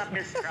truly love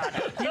this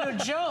product. You know,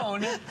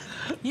 Joan,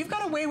 you've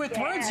got a way with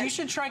words. You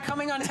should try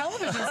coming on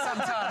television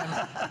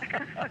sometime.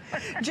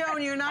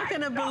 Joan, you're not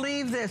going to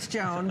believe this,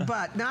 Joan,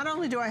 but not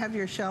only do I have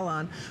your shell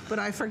on, but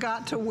I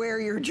forgot to wear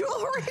your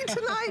jewelry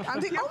tonight. I'm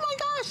thinking, oh my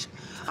gosh,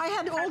 I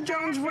had old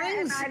Joan's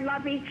rings. And I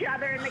love each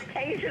other, and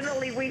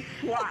occasionally we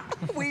swap.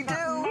 We do.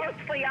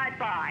 Mostly I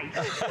buy.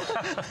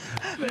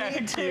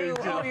 Me too.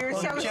 Oh, you're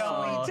so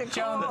sweet to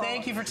call. Joan,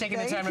 thank you for taking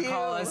the time to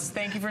call us.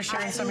 Thank you for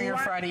sharing some of your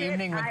Friday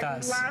evening with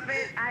us. I love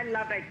it. I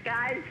love it.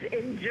 Guys,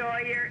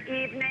 enjoy your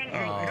evening.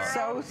 And girls,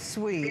 so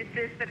sweet.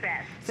 This is the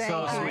best.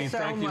 Thank you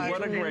so much.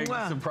 What a great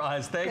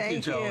surprise. Thank you,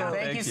 Joan.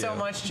 Thank you so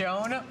much,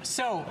 Joan.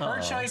 So, her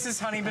choice is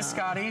honey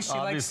biscotti. She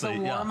likes the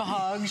warm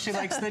hug. She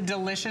likes the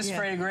delicious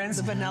fragrance.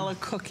 The vanilla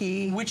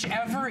cookie.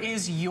 Whichever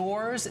is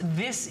yours,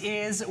 this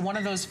is one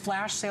of those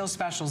flash sale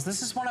specials.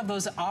 This is one of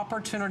those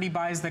opportunity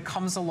buys that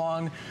comes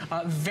along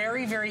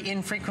very, very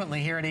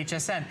infrequently here at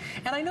HSN.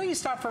 And I know you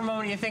stop for a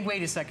moment and you think,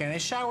 wait a second, a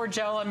shower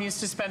gel, I'm used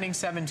to spending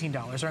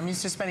 $17, or I'm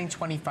used to spending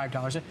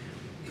 $25.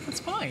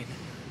 That's fine.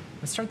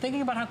 Let's start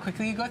thinking about how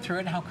quickly you go through it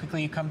and how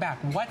quickly you come back.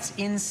 What's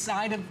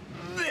inside of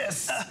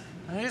this?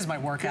 It is my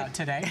workout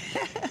today.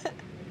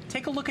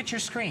 Take a look at your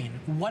screen.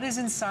 What is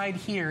inside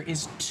here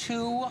is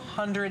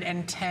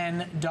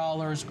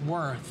 $210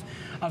 worth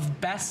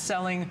of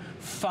best-selling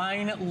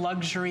fine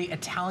luxury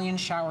Italian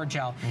shower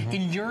gel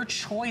in your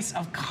choice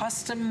of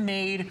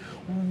custom-made,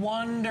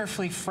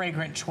 wonderfully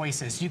fragrant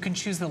choices. You can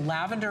choose the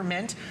lavender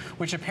mint,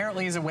 which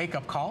apparently is a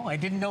wake-up call. I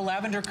didn't know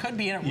lavender could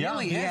be, and it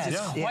really is.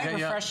 It's quite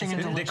refreshing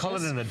and delicious. They call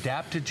it an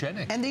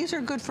adaptogenic. And these are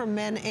good for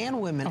men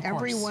and women,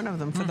 every one of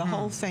them, for the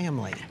whole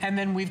family. And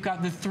then we've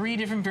got the 3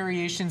 different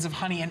variations of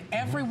honey, and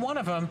every one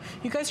of them,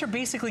 you guys are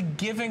basically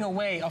giving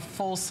away a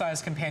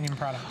full-size companion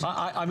product.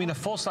 I mean, a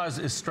full size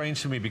is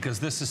strange to me because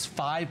this is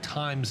 5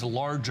 times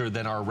larger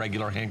than our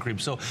regular hand cream.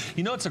 So,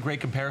 you know, it's a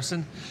great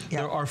comparison.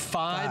 There are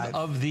 5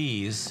 of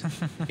these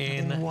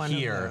in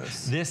here.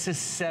 This is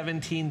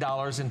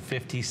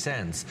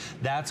 $17.50.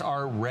 That's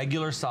our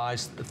regular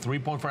size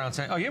 3.4 ounce.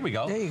 Oh, here we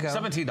go. There you go.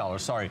 $17,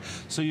 sorry.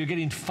 So you're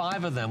getting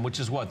 5 of them, which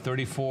is what,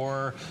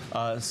 34,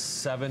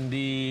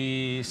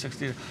 70,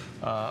 60,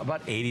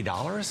 about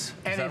 $80. Is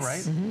that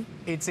right?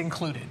 It's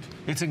included.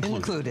 It's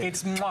included.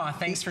 It's mwah.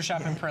 Thanks for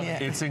shopping Perlier.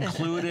 Yeah. It's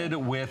included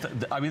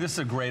with, I mean, this is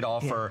a great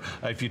offer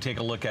if you take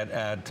a look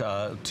at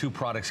two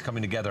products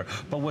coming together.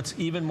 But what's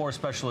even more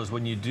special is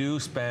when you do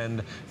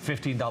spend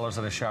 $15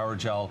 on a shower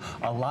gel,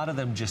 a lot of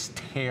them just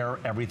tear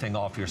everything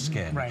off your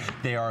skin. Right.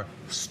 They are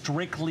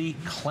strictly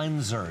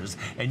cleansers.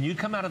 And you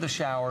come out of the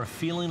shower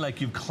feeling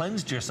like you've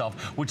cleansed yourself,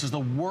 which is the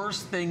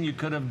worst thing you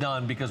could have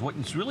done, because what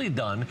it's really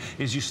done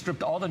is you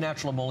stripped all the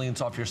natural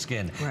emollients off your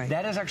skin. Right.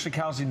 That is actually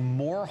causing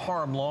more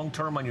harm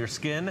long-term on your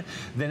skin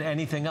than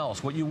anything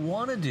else. What you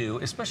want to do,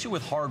 especially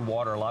with hard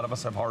water, a lot of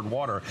us have hard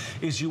water,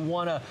 is you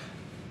want to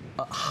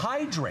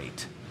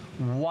hydrate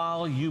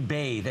while you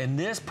bathe, and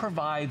this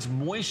provides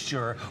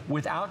moisture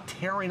without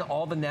tearing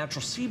all the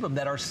natural sebum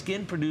that our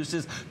skin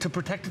produces to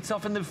protect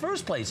itself in the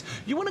first place.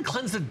 You want to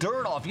cleanse the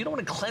dirt off. You don't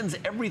want to cleanse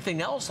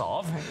everything else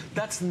off. Right.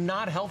 That's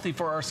not healthy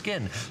for our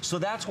skin. So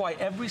that's why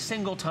every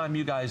single time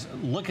you guys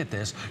look at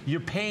this, you're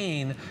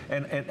paying,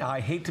 and I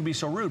hate to be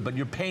so rude, but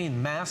you're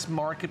paying mass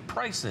market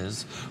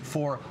prices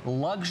for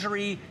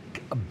luxury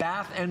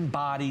bath and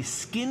body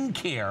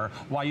skincare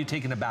while you're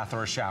taking a bath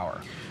or a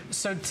shower.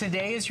 So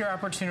today is your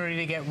opportunity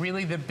to get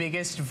really the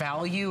biggest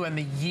value and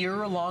the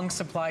year-long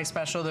supply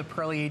special that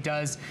Perlier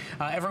does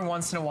every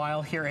once in a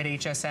while here at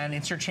HSN.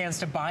 It's your chance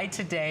to buy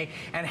today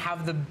and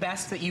have the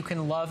best that you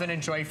can love and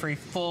enjoy for a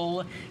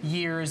full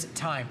year's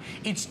time.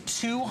 It's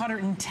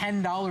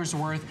 $210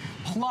 worth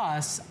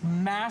plus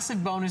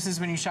massive bonuses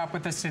when you shop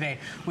with us today.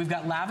 We've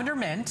got lavender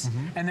mint,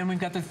 and then we've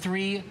got the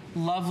 3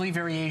 lovely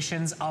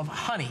variations of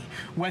honey.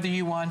 Whether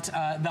you want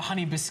the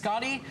honey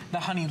biscotti, the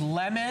honey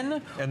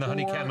lemon, and the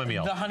honey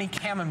chamomile. The honey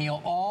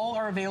chamomile, all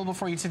are available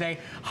for you today.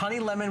 Honey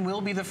lemon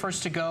will be the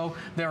first to go.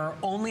 There are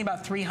only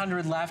about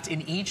 300 left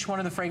in each one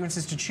of the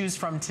fragrances to choose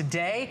from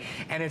today,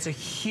 and it's a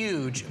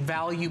huge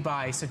value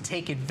buy. So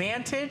take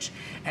advantage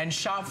and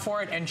shop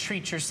for it and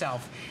treat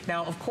yourself.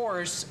 Now, of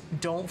course,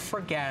 don't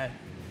forget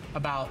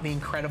about the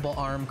incredible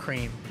arm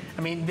cream.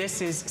 I mean,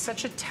 this is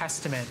such a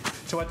testament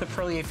to what the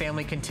Perlier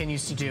family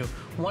continues to do.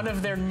 One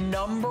of their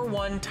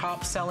 #1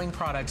 top-selling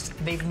products.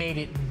 They've made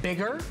it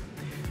bigger.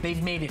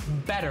 They've made it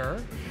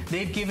better.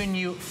 They've given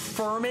you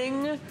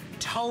firming,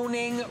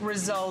 toning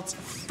results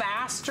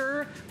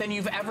faster than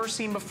you've ever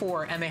seen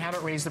before, and they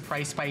haven't raised the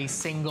price by a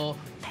single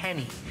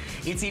penny.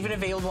 It's even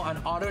available on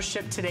auto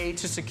ship today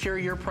to secure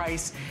your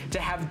price, to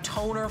have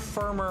toner,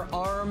 firmer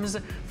arms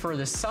for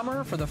the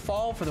summer, for the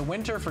fall, for the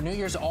winter, for New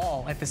Year's,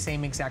 all at the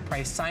same exact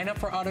price. Sign up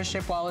for auto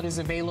ship while it is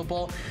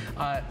available.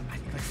 I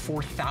think like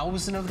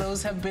 4,000 of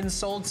those have been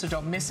sold, so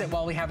don't miss it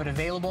while we have it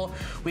available.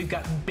 We've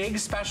got big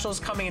specials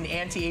coming in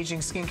anti-aging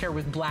skincare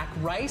with black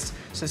rice,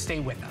 so stay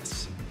with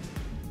us.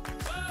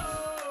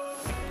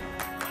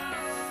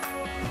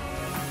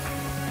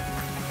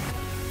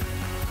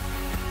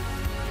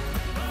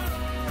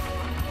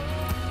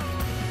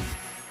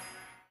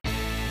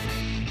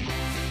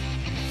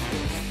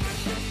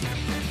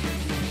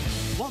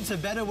 What's a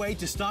better way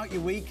to start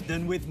your week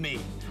than with me?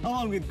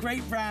 Along with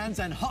great brands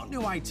and hot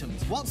new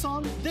items. What's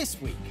on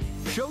this week?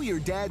 Show your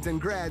dads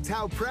and grads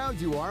how proud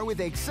you are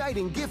with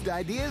exciting gift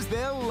ideas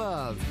they'll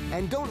love.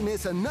 And don't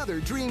miss another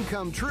dream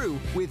come true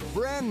with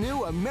brand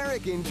new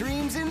American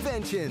Dreams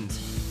inventions.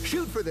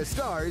 Shoot for the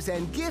stars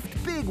and gift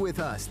big with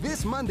us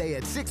this Monday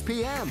at 6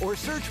 p.m. or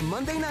search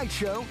Monday Night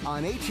Show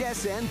on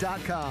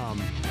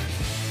hsn.com.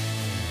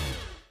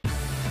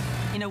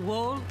 In a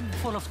world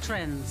full of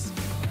trends,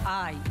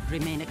 I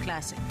remain a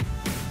classic.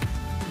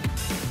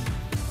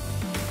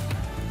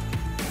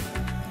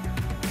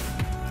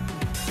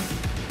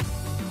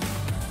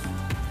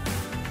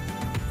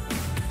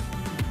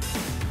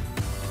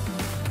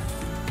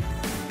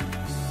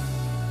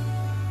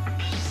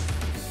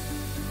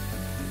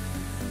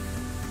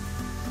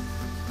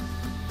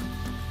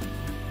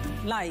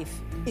 Life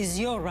is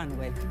your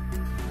runway.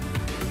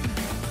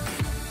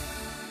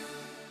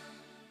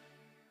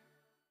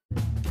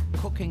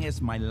 Cooking is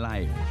my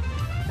life.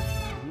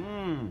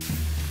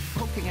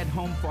 Cooking at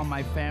home for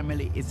my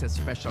family is a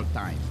special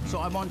time. So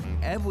I want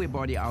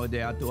everybody out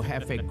there to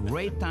have a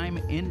great time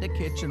in the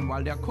kitchen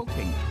while they're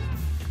cooking.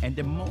 And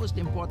the most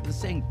important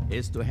thing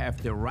is to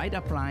have the right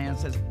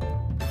appliances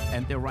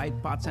and the right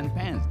pots and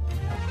pans.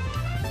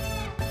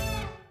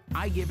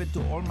 I give it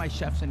to all my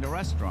chefs in the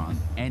restaurant,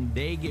 and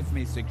they give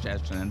me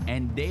suggestions,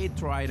 and they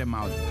try them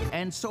out.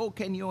 And so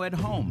can you at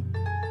home.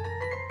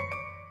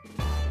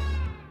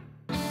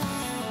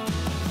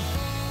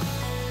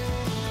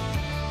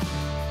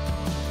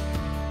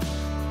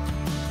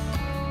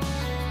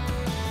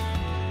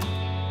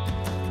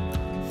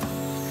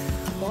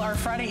 Our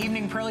Friday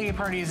evening Perlier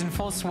party is in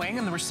full swing,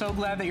 and we're so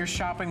glad that you're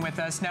shopping with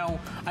us. Now,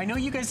 I know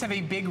you guys have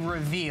a big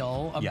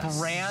reveal, a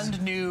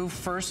brand new,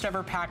 first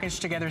ever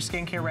packaged together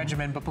skincare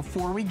regimen, but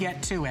before we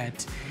get to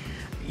it,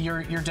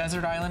 your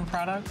Desert Island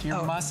product,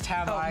 your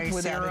must-have eye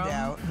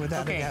serum.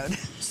 Without a doubt.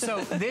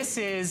 So this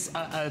is,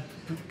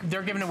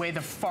 they're giving away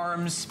the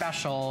Farm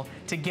Special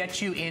to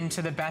get you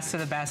into the best of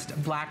the best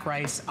Black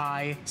Rice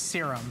Eye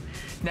Serum.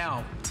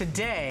 Now,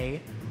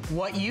 today,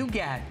 what you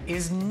get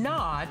is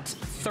not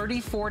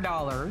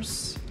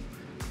 $34.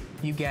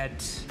 You get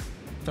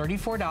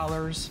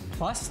 $34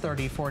 plus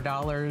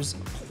 $34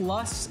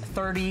 plus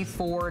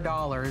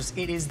 $34.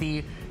 It is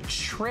the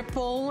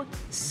triple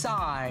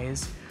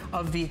size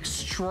of the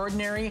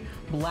extraordinary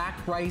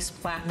Black Rice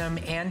Platinum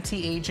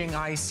Anti-Aging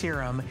Eye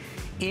Serum.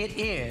 It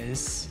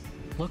is,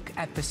 look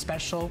at the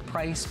special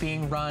price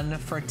being run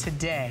for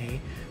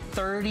today,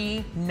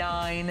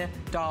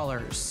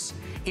 $39.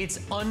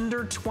 It's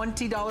under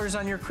 $20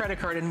 on your credit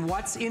card, and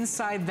what's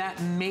inside that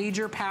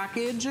major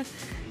package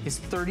is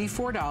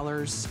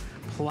 $34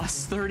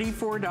 plus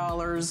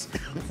 $34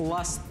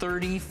 plus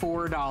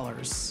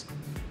 $34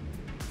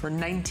 for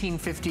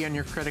 $19.50 on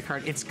your credit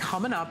card. It's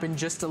coming up in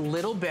just a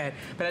little bit,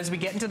 but as we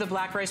get into the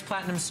Black Rice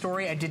Platinum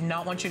story, I did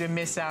not want you to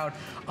miss out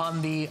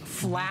on the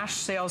flash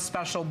sale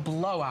special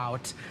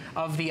blowout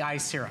of the eye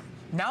serum.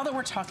 Now that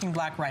we're talking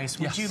Black Rice,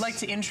 would you like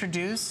to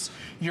introduce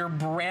your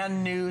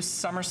brand new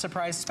summer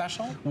surprise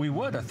special? We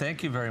would.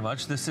 Thank you very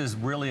much. This is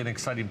really an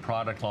exciting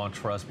product launch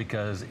for us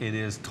because it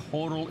is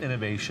total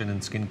innovation in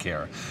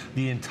skincare.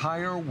 The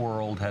entire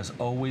world has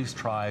always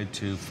tried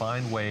to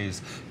find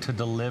ways to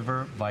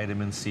deliver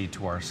vitamin C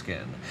to our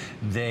skin.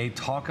 They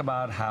talk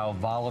about how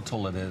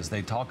volatile it is.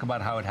 They talk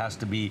about how it has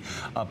to be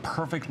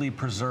perfectly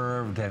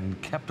preserved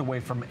and kept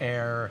away from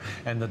air,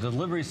 and the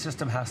delivery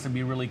system has to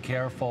be really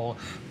careful.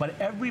 But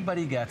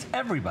everybody,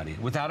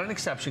 without an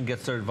exception,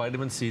 gets their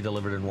vitamin C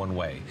delivered in one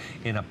way,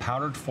 in a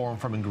powdered form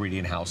from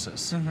ingredient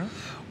houses.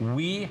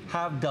 We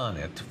have done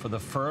it for the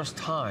first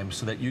time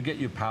so that you get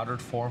your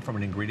powdered form from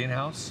an ingredient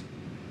house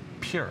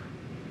pure.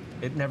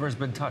 It never has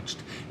been touched.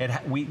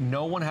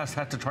 No one has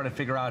had to try to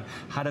figure out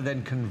how to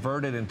then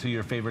convert it into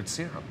your favorite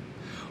serum.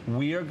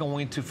 We are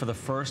going to, for the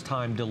first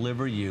time,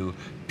 deliver you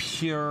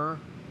pure,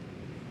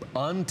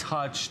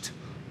 untouched,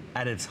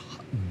 at its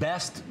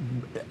best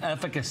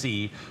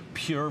efficacy,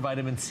 pure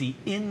vitamin C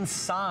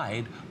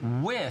inside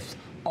with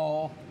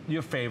all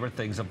your favorite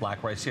things of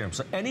Black Rice Serum.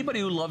 So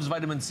anybody who loves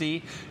vitamin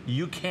C,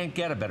 you can't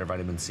get a better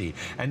vitamin C.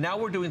 And now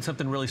we're doing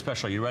something really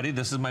special. You ready?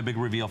 This is my big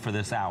reveal for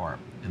this hour.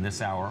 And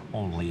this hour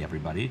only,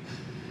 everybody.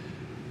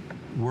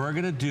 We're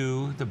gonna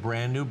do the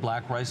brand new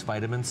Black Rice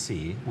Vitamin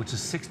C, which is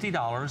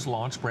 $60,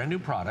 launched brand new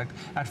product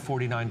at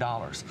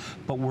 $49.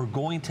 But we're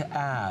going to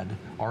add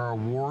our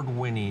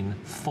award-winning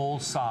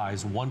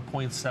full-size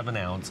 1.7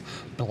 ounce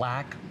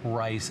Black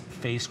Rice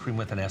face cream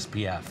with an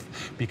SPF,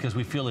 because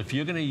we feel if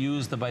you're gonna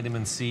use the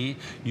vitamin C,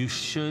 you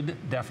should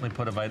definitely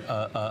put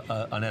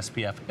an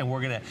SPF, and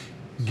we're gonna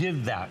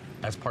give that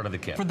as part of the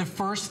kit. For the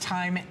first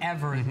time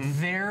ever,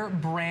 their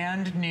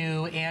brand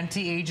new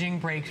anti-aging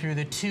breakthrough,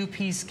 the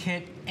two-piece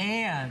kit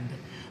and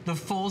the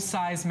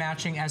full-size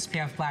matching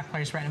SPF Black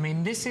Rice Red. I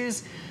mean, this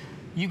is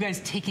you guys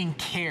taking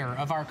care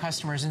of our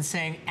customers and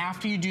saying,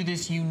 after you do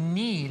this, you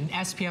need an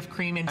SPF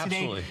cream. And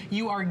today,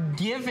 you are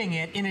giving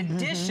it in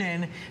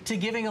addition to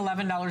giving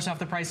 $11 off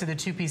the price of the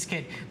two-piece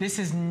kit. This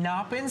has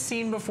not been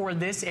seen before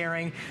this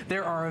airing.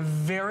 There are a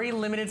very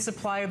limited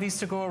supply of these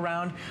to go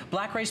around.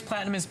 Black Rice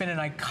Platinum has been an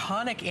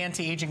iconic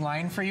anti-aging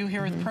line for you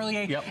here with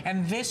Perlier.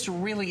 And this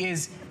really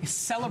is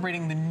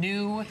celebrating the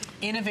new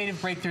innovative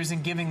breakthroughs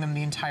and giving them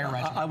the entire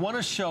regimen. I want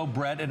to show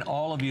Brett and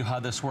all of you how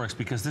this works,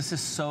 because this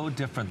is so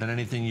different than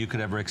anything you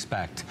could ever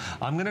expect.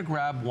 I'm going to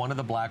grab one of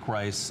the Black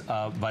Rice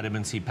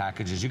vitamin C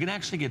packages. You can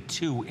actually get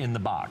two in the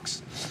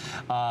box.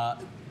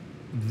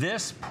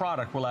 This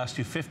product will last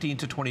you 15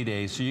 to 20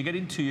 days. So you're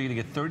getting two, you're going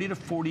to get 30 to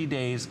 40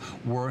 days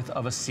worth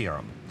of a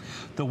serum.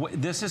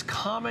 This is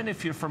common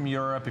if you're from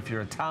Europe, if you're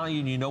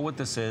Italian, you know what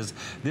this is.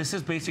 This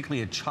is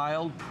basically a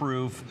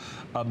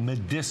child-proof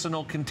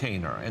medicinal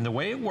container. And the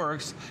way it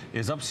works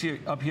is up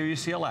here you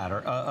see a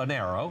ladder, an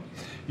arrow.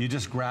 You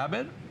just grab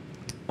it,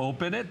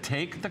 open it,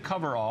 take the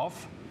cover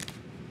off.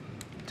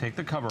 Take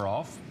the cover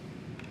off.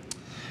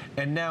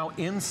 And now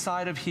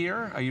inside of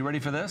here, are you ready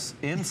for this?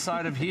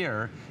 Inside of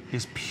here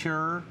is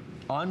pure,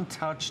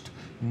 untouched,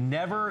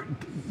 never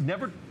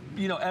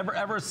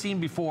ever seen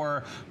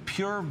before,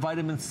 pure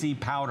vitamin C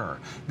powder.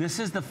 This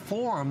is the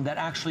form that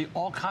actually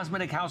all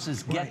cosmetic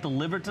houses get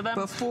delivered to them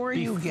before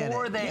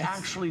they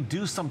actually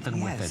do something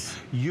with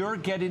it. You're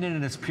getting it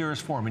in its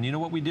purest form. And you know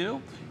what we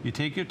do? You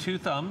take your two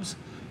thumbs,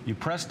 you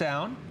press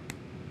down,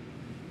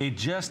 it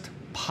just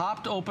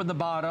popped open the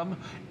bottom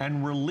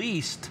and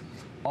released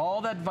all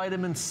that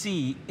vitamin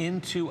C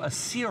into a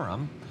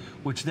serum,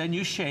 which then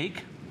you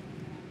shake.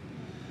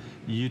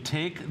 You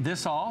take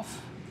this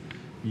off,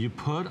 you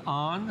put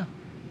on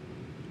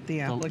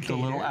the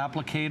little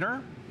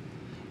applicator,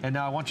 and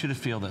now I want you to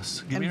feel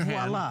this. Give me your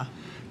hand.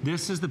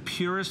 This is the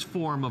purest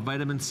form of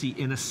vitamin C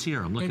in a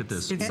serum. Look at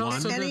this. It's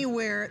also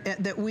anywhere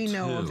that we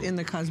know of in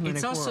the cosmetic world.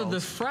 It's also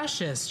the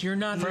freshest. You're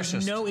not,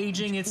 there's no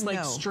aging. It's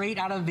like straight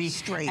out of the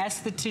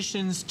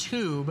esthetician's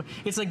tube.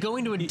 It's like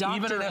going to a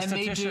doctor and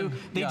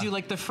they do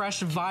like the fresh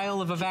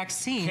vial of a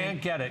vaccine.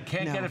 Can't get it.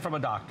 Can't get it from a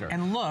doctor.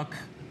 And look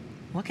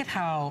at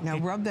how. Now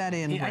rub that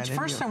in. At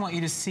first I want you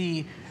to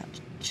see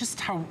just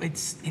how it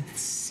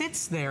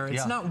sits there.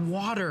 It's not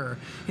water.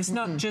 It's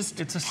not just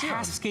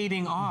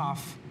cascading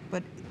off.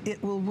 But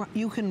it will.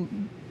 You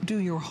can do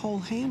your whole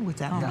hand with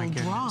that little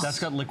drop. That's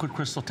got liquid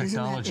crystal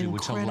technology,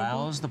 which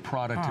allows the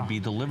product to be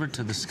delivered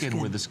to the skin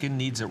where the skin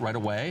needs it right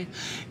away.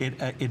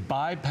 It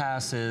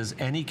bypasses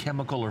any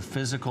chemical or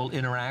physical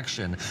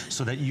interaction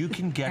so that you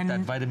can get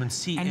that vitamin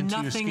C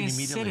into your skin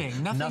immediately.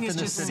 Nothing is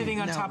just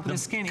sitting on top of the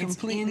skin.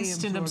 It's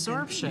instant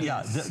absorption.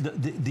 Yeah,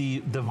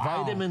 the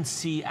vitamin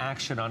C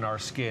action on our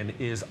skin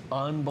is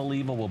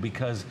unbelievable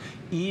because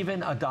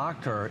even a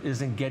doctor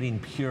isn't getting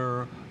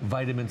pure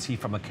vitamin C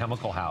from a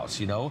chemical house,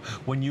 you know?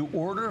 When you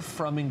order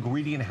from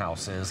ingredient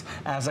houses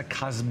as a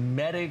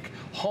cosmetic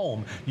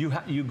home,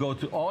 you go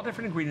to all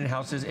different ingredient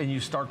houses and you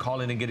start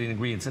calling and getting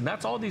ingredients. And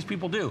that's all these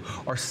people do,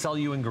 or sell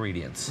you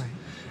ingredients. Right.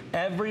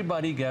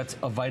 Everybody gets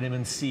a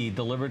vitamin C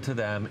delivered to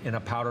them in a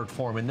powdered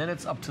form, and then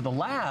it's up to the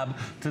lab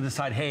to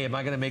decide, hey, am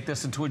I going to make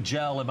this into a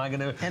gel? Am I going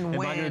to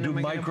do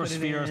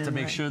microspheres to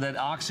make sure that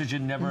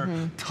oxygen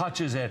never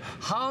touches it?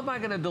 How am I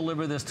going to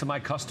deliver this to my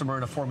customer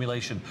in a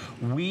formulation?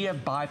 We have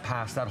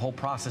bypassed that whole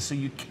process, so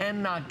you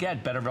cannot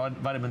get better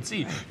vitamin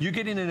C. You're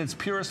getting it in its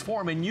purest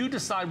form, and you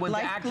decide when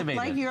to activate it.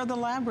 Like you're the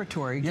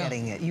laboratory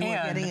getting it. You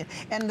are getting it.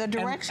 And the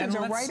directions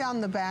are right on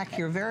the back.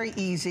 You're very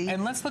easy.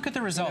 And let's look at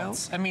the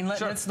results. You know? I mean,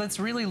 let's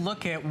really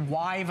look at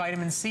why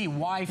vitamin C,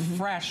 why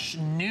fresh,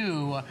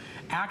 new,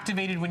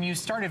 activated when you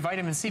started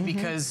vitamin C,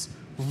 because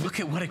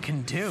look at what it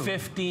can do.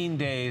 15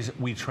 days,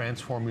 we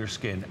transform your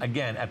skin.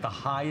 Again, at the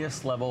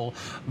highest level,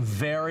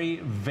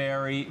 very,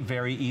 very,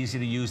 very easy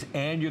to use,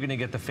 and you're gonna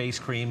get the face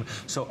cream,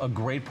 so a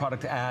great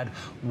product to add.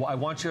 I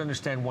want you to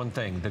understand one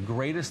thing. The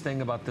greatest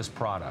thing about this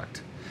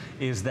product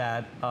is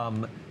that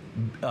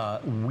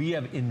we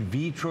have in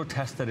vitro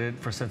tested it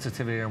for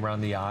sensitivity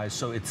around the eyes,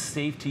 so it's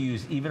safe to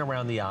use even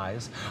around the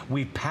eyes.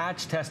 We've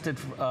patch tested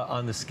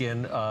on the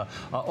skin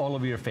all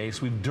over your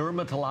face. We've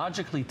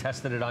dermatologically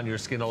tested it on your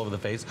skin all over the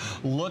face.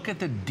 Look at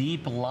the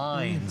deep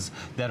lines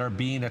that are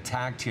being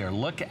attacked here.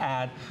 Look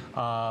at,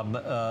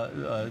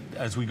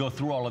 as we go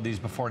through all of these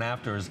before and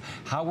afters,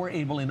 how we're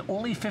able in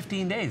only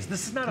 15 days.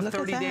 This is not a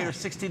 30-day or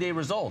 60-day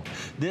result.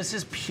 This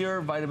is pure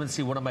vitamin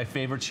C, one of my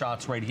favorite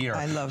shots right here.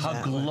 I love how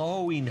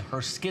glowing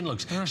her skin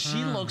looks.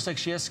 She looks like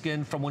she has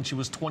skin from when she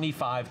was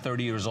 25,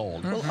 30 years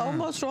old. Well,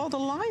 almost all the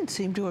lines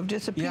seem to have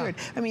disappeared.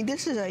 I mean,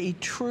 this is a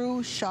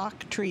true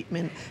shock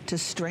treatment to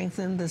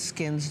strengthen the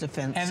skin's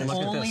defense system. And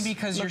only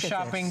because you're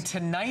shopping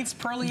tonight's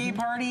Perlier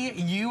party,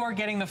 you are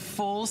getting the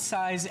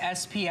full-size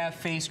SPF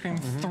face cream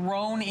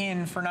thrown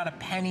in for not a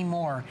penny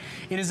more.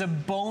 It is a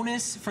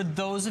bonus for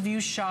those of you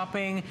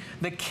shopping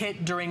the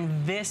kit during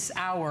this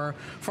hour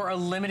for a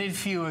limited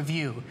few of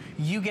you.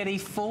 You get a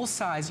full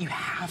size. You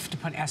have to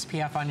put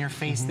SPF on your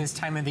face this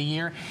time of the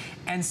year,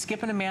 and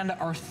Skip and Amanda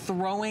are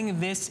throwing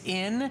this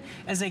in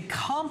as a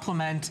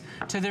complement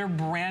to their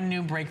brand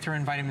new breakthrough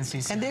in vitamin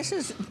C. And this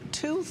is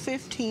 2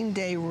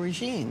 15-day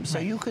regimes, so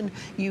you can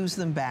use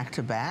them back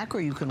to back,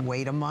 or you can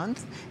wait a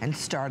month and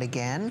start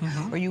again,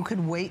 or you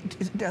can wait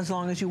as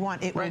long as you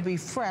want. It will be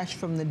fresh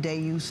from the day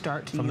you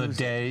start to use it. From the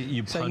day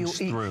you punch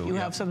through. You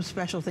have some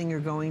special thing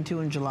you're going to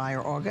in July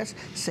or August,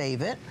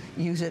 save it,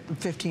 use it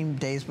 15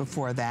 days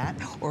before that,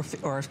 or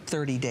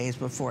 30 days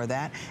before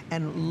that,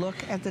 and look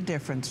at the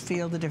difference,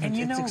 feel the difference.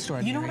 And it's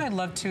extraordinary. You know what I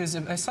love too is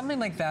something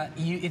like that.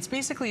 It's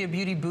basically a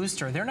beauty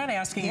booster. They're not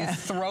asking you to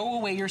throw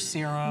away your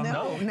serum.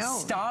 No.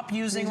 Stop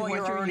using what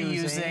you're already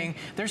using.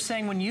 They're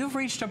saying when you've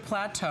reached a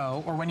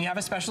plateau, or when you have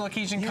a special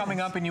occasion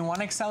coming up and you want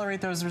to accelerate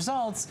those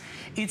results,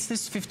 it's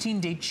this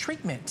 15-day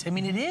treatment. I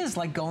mean, it is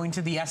like going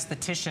to the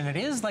esthetician. It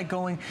is like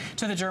going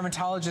to the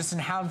dermatologist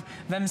and have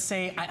them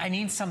say, I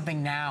need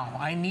something now.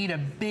 I need a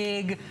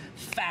big,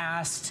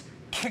 fast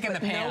kick in the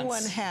pants. No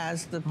one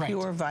has the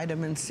pure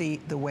vitamin C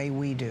the way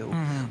we do.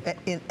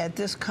 At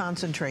this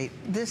concentrate,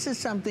 this is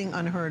something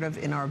unheard of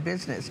in our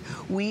business.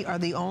 We are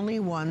the only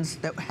ones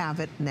that have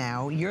it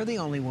now. You're the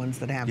only ones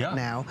that have it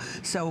now.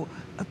 So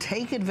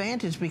take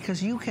advantage,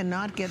 because you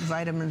cannot get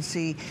vitamin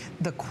C,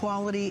 the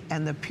quality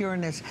and the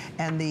pureness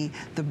and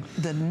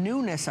the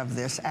newness of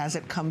this as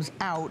it comes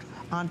out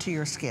onto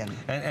your skin.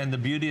 And the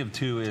beauty of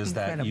too is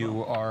that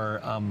you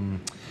are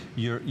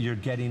you're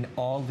getting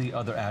all the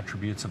other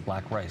attributes of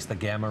black rice, the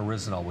gamma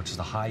oryzanol, which is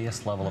the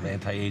highest level of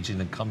anti-aging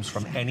that comes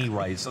from any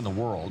rice in the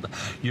world.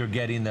 You're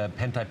getting the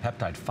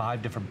pentipeptide,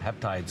 5 different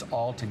peptides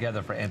all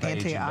together for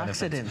anti-aging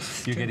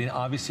benefits. You're getting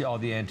obviously all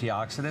the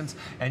antioxidants,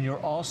 and you're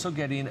also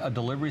getting a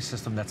delivery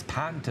system that's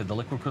patented, the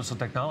liquid crystal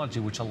technology,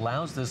 which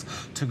allows this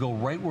to go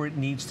right where it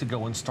needs to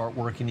go and start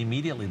working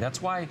immediately.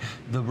 That's why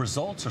the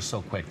results are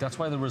so quick. That's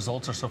why the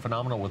results are so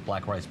phenomenal with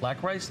black rice.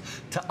 Black rice,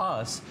 to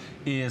us,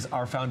 is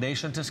our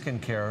foundation to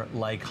skincare,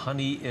 like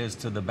honey is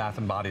to the Bath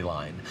and Body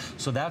line.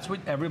 So that's what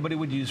everybody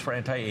would use for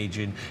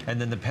anti-aging,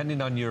 and then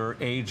depending on your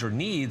age or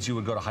needs, you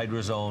would go to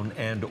Hydrazone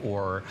and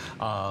or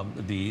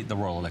the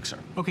Royal Elixir.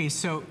 Okay,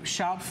 so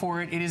shop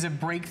for it. It is a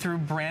breakthrough,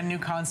 brand new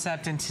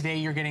concept, and today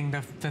you're getting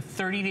the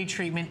 30-day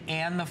treatment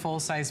and the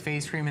full-size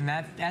face cream, and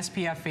that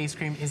SPF face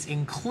cream is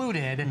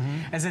included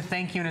as a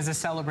thank you and as a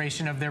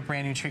celebration of their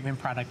brand new treatment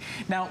product.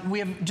 Now, we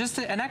have just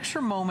an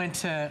extra moment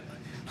to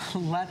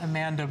let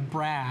Amanda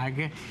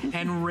brag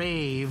and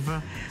rave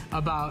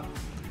about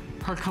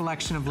her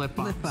collection of lip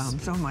balms. Lip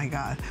balms, oh my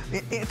God.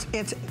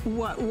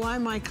 Why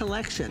my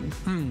collection?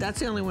 That's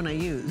the only one I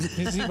use.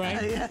 Is he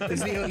right? Yeah,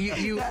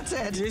 that's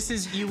it. This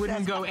is, you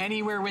wouldn't go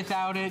anywhere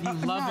without it. You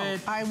love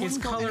it. It's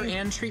color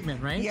and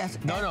treatment, right? Yes.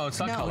 No, it's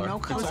not color. No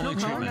color. It's only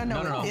treatment.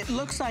 No. It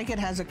looks like it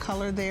has a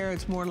color there.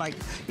 It's more like,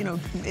 you know,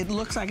 it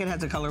looks like it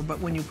has a color, but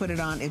when you put it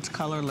on, it's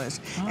colorless.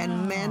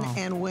 And men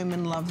and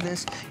women love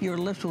this. Your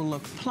lips will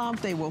look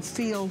plump. They will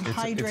feel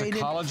hydrated. It's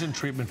a collagen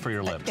treatment for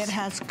your lips. It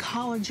has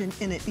collagen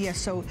in it, yes.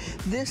 So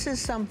this is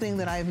something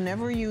that I've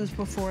never used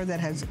before that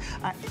has,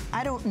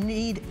 I don't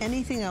need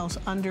anything else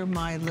under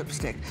my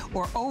lipstick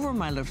or over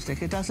my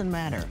lipstick. It doesn't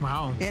matter.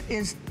 Wow. It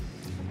is,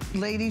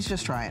 ladies,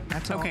 just try it.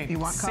 That's all. Okay. You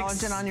want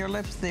collagen on your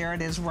lips? There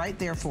it is, right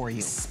there for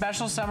you.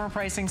 Special summer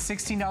pricing,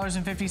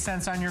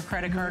 $16.50 on your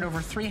credit card.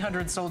 Over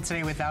 300 sold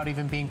today without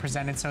even being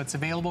presented, so it's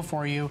available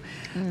for you.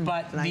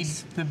 But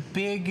nice. the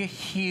big,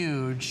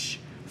 huge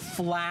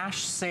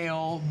flash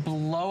sale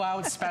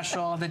blowout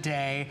special of the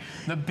day,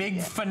 the big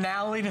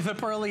finale to the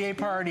Perlier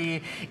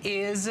party,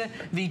 is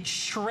the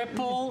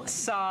triple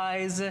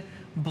size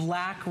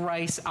black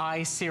rice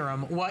eye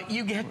serum. What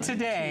you get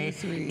today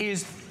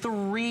is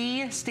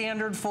 3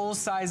 standard full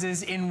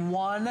sizes in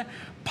one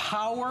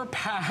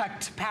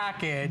power-packed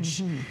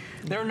package.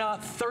 They're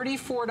not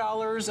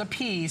 $34 a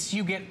piece.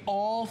 You get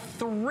all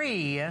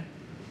 3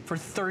 for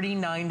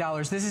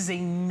 $39. This is a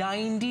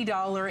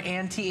 $90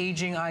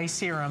 anti-aging eye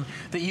serum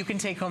that you can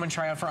take home and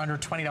try out for under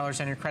 $20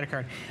 on your credit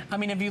card. I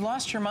mean, have you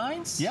lost your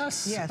minds?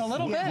 Yes. A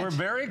little bit. We're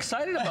very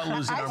excited about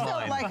losing our mind.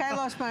 I felt like I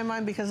lost my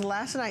mind because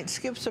last night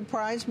Skip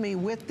surprised me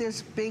with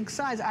this big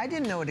size. I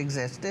didn't know it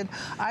existed.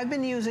 I've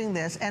been using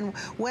this, and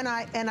when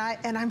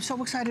I'm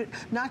so excited,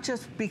 not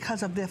just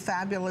because of the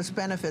fabulous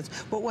benefits,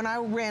 but when I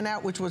ran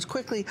out, which was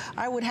quickly,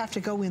 I would have to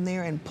go in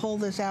there and pull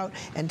this out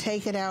and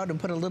take it out and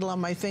put a little on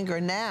my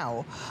finger.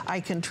 Now I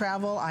can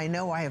travel. I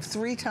know I have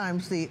 3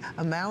 times the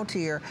amount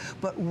here,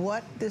 but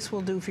what this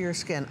will do for your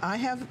skin. I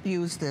have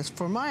used this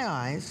for my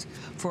eyes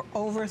for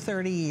over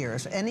 30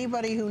 years.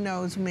 Anybody who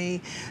knows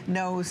me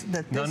knows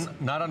that this...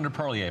 Not under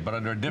Perlier, but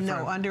under a different...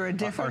 No, under a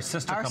different...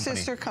 Our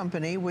sister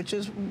company, which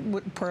is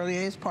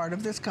Perlier is part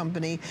of this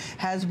company,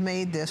 has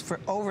made this for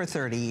over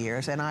 30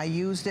 years, and I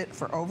used it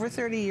for over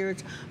 30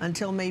 years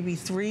until maybe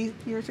 3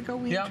 years ago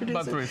we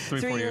introduced it. About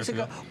 3 years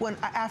ago. When,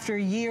 after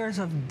years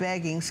of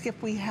begging, Skip,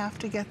 we have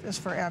to get this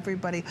for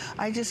everybody.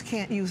 I just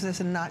can't use this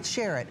and not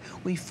share it.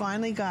 We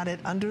finally got it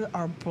under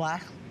our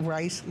black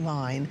rice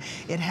line.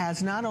 It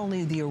has not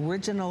only the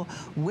original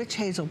witch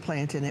hazel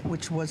plant in it,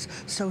 which was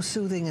so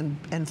soothing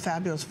and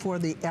fabulous for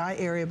the eye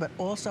area, but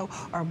also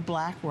our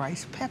black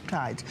rice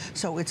peptides.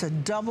 So it's a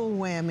double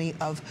whammy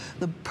of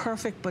the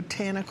perfect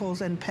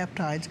botanicals and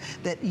peptides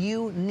that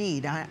you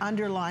need. I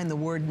underline the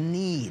word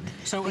need.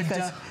 So a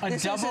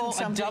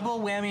double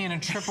whammy and a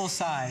triple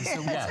size. So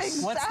yes,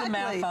 exactly. What's the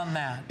math on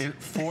that?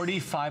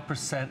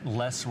 45%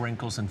 less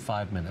wrinkles in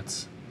 5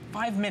 minutes.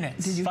 5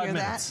 minutes. Did you hear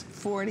minutes. that?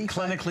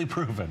 45. Clinically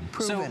proven.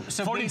 So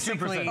 42%.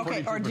 basically,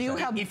 okay, or do you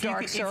have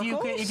dark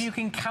circles? If you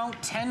can count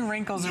 10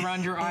 wrinkles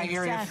around your eye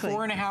area,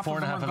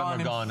 4.5 of them are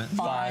gone in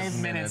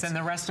 5 minutes, and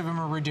the rest of them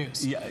are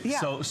reduced.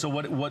 So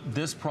what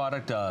this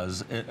product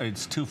does,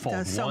 it's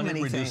twofold. One, it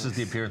reduces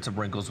the appearance of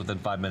wrinkles within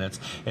 5 minutes.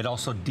 It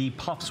also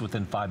depuffs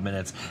within 5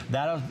 minutes.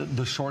 That are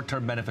the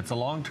short-term benefits. The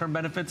long-term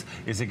benefits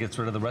is it gets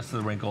rid of the rest of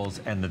the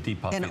wrinkles and the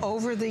depuffing. And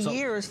over the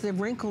years, the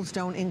wrinkles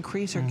don't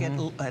increase or get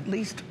at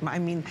least, I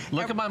mean...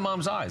 Look at my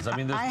mom's eyes. I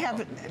mean,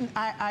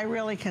 I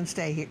really can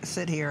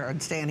sit here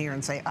and stand here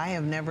and say I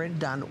have never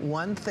done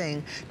one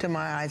thing to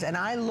my eyes, and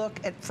I look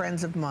at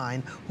friends of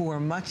mine who are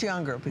much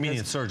younger.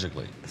 Meaning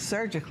surgically?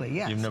 Surgically,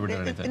 yes. You've never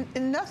done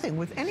anything? Nothing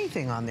with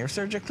anything on there,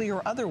 surgically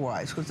or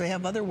otherwise, because they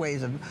have other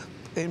ways of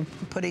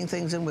putting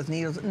things in with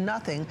needles.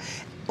 Nothing.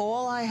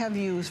 All I have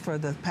used for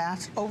the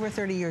past over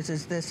 30 years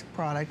is this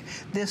product.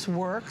 This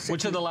works.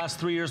 Which in the last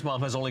 3 years, Mom,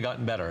 has only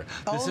gotten better.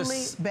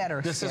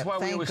 Better. This is why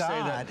we always say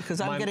that. Because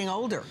I'm getting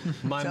older.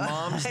 My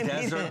mom's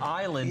Desert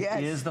Island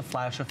is the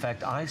Flash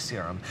Effect Eye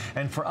Serum.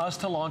 And for us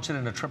to launch it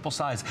in a triple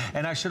size,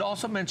 and I should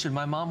also mention,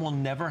 my mom will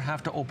never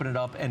have to open it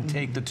up and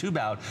take the tube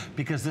out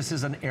because this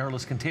is an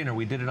airless container.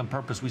 We did it on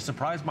purpose. We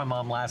surprised my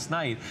mom last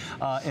night.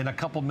 In a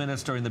couple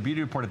minutes during the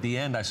beauty report at the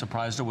end, I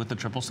surprised her with the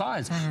triple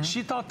size.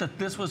 She thought that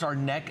this was our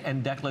neck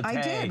and décolleté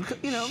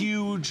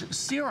huge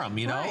serum,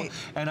 you know? Right.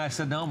 And I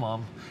said, no,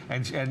 Mom.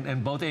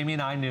 And both Amy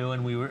and I knew,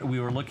 and we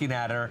were looking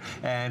at her,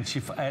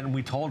 and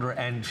we told her,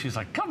 and she's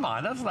like, come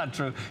on, that's not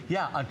true.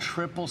 Yeah, a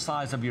triple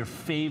size of your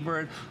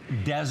favorite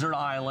desert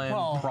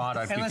island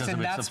product. And because listen,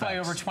 of its that's why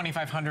over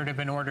 2,500 have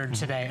been ordered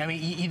today. I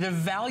mean, the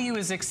value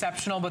is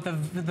exceptional, but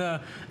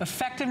the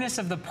effectiveness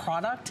of the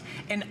product,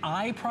 an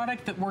eye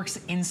product that works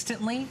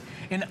instantly,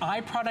 an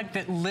eye product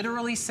that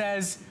literally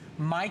says,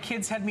 my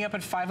kids had me up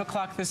at 5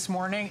 o'clock this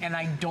morning and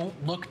I don't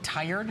look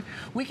tired.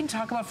 We can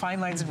talk about fine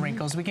lines and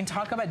wrinkles. We can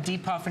talk about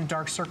deep puff and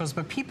dark circles,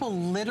 but people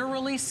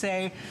literally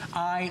say,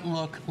 I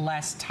look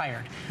less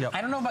tired. Yep.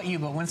 I don't know about you,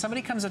 but when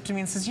somebody comes up to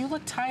me and says, you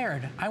look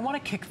tired, I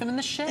want to kick them in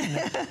the shin.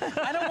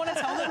 I don't want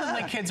to tell them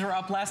that my kids were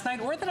up last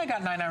night or that I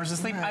got 9 hours of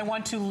sleep. I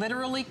want to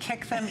literally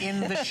kick them in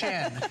the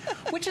shin,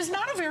 which is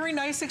not a very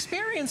nice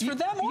experience for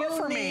them or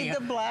for me. You need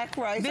the black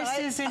rice. This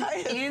is an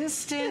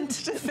instant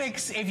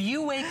fix. If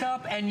you wake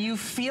up and you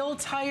feel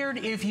tired,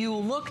 if you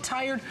look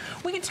tired,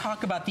 we can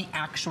talk about the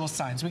actual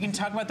signs. We can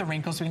talk about the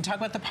wrinkles. We can talk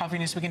about the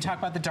puffiness. We can talk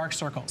about the dark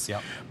circles.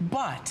 Yep.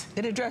 But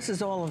it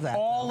addresses all of that.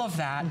 All of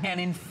that, and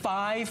in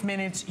 5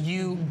 minutes,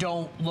 you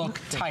don't look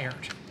tired.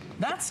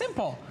 That's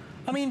simple.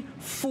 I mean,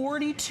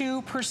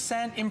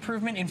 42%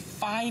 improvement in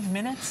 5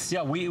 minutes? Yeah,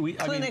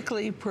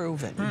 clinically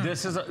proven.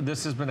 This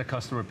has been a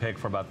customer pick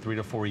for about 3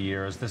 to 4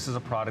 years. This is a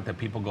product that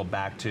people go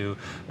back to,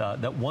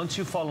 that once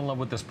you fall in love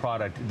with this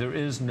product, there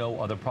is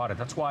no other product.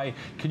 That's why,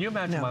 can you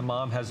imagine my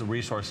mom has the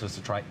resources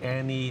to try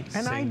any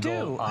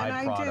single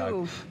eye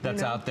product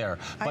that's out there.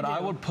 But I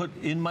would put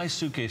in my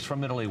suitcase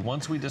from Italy,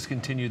 once we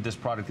discontinued this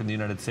product in the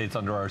United States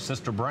under our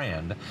sister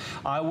brand,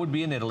 I would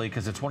be in Italy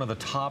because it's one of the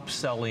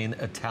top-selling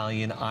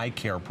Italian eye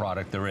care products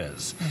there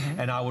is.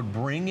 And I would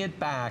bring it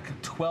back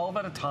 12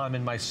 at a time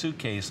in my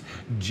suitcase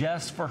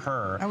just for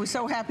her. I was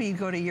so happy you'd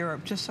go to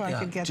Europe just so I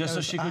could get just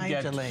those so she could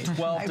get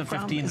 12 to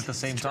 15 at the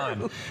same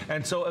time.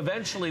 And so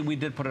eventually we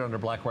did put it under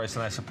black rice,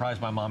 and I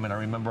surprised my mom, and I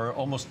remember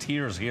almost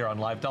tears here on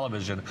live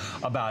television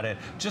about it.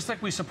 Just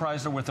like we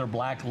surprised her with her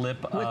black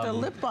lip with the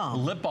lip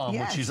balm. Lip balm,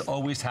 which she's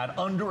always had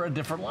under a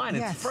different line.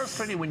 It's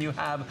frustrating when you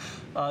have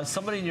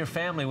somebody in your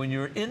family, when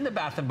you're in the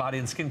Bath and Body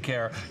and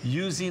skincare,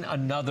 using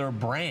another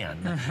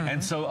brand.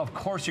 And so of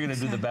course you're going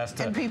to do the best.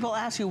 And people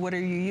ask you, what are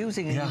you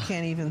using? And you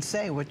can't even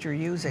say what you're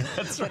using.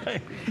 That's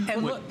right.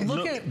 And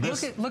look at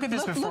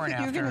this before and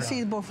after. You're going to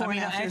see the before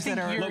and afters that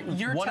are...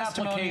 Your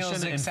testimonial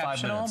is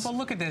exceptional, but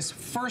look at this.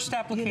 First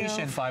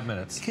application. 5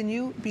 minutes. Can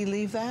you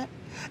believe that?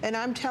 And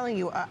I'm telling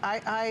you,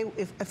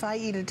 if I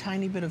eat a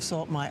tiny bit of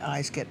salt, my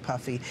eyes get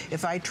puffy.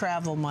 If I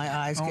travel, my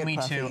eyes get puffy.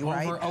 Me too.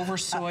 Right? Over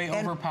soy,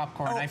 over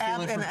popcorn. I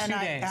feel it for 2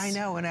 days. I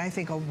know, and I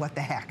think, oh, what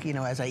the heck, you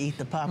know, as I eat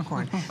the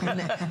popcorn.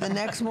 The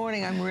next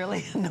morning, I'm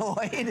really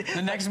annoyed.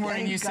 The next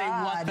morning, you say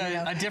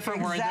a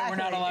different word that we're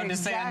not allowed to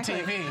say on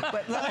TV.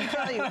 But let me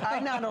tell you, I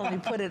not only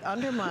put it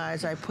under my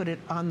eyes, I put it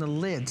on the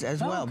lids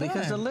as well,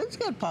 because the lids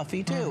get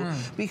puffy too.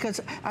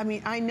 Because, I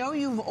mean, I know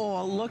you've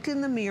all looked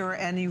in the mirror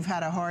and you've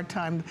had a hard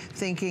time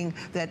thinking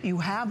that you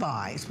have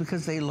eyes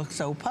because they look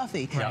so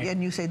puffy.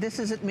 And you say, this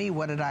isn't me.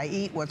 What did I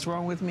eat? What's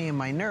wrong with me?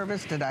 Am I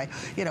nervous? Did I,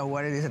 you know,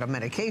 what is it, a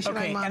medication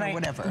I'm on or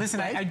whatever?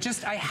 Listen, I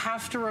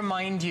have to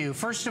remind you,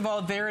 first of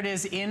all, there it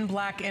is in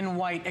black and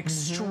white,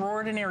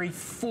 extraordinary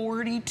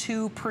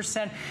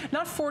 42%.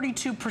 Not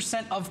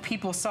 42% of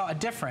people saw a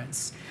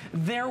difference.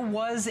 There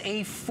was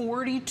a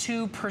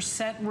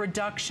 42%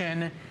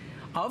 reduction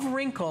of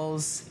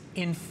wrinkles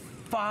in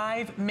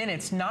 5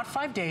 minutes, not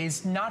 5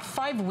 days, not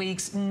 5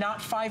 weeks, not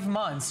 5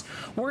 months.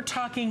 We're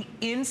talking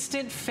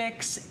instant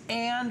fix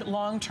and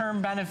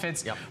long-term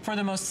benefits for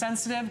the most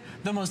sensitive,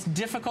 the most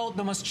difficult,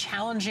 the most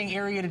challenging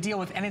area to deal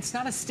with. And it's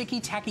not a sticky,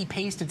 tacky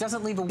paste. It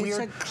doesn't leave a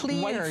weird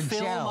white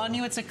film on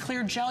you. It's a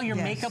clear gel. Your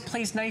makeup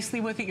plays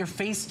nicely with it. Your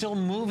face still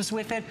moves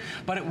with it,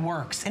 but it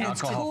works. And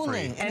it's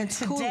cooling. And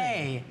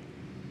today,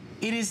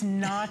 it is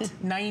not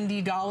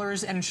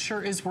 $90 and it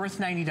sure is worth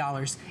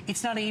 $90.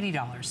 It's not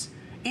 $80.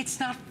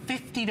 It's not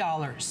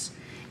 $50.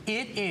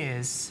 It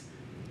is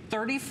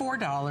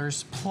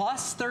 $34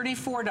 plus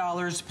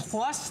 $34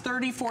 plus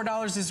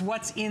 $34 is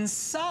what's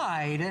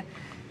inside.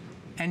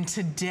 And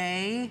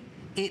today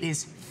it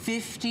is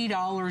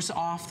 $50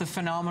 off the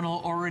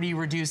phenomenal already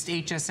reduced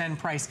HSN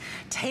price.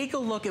 Take a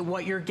look at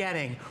what you're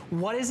getting.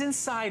 What is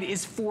inside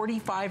is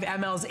 45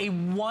 mLs, a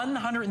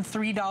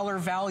 $103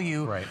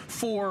 value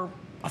for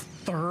a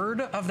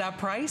third of that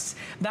price.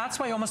 That's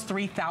why almost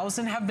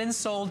 3,000 have been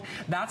sold.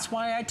 That's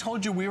why I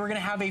told you we were gonna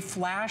have a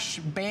flash,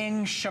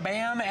 bang,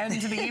 shabam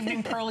end to the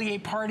evening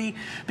Perlier party,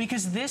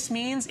 because this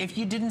means if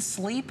you didn't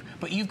sleep,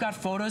 but you've got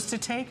photos to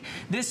take,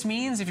 this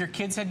means if your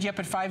kids had you up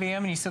at 5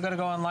 a.m. and you still gotta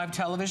go on live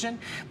television,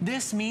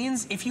 this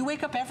means if you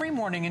wake up every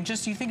morning and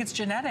just, you think it's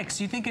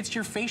genetics, you think it's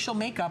your facial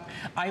makeup,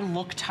 I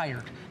look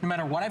tired. No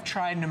matter what I've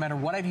tried, no matter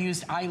what I've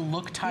used, I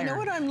look tired. You know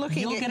what I'm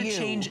looking at? You'll get a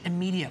change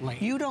immediately.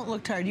 You don't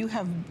look tired. You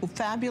have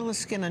fabulous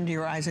skin under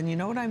your eyes, and you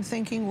know what I'm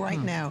thinking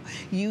right now?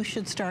 You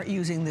should start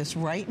using this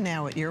right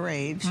now at your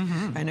age.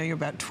 I know you're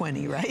about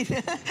 20, right?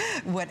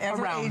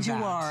 Whatever age you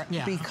are,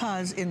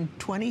 because in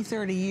 20,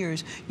 30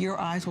 years, your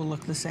eyes will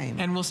look the same.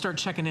 And we'll start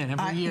checking in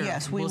every year.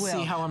 Yes, we will. We'll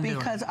see how I'm doing.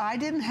 Because I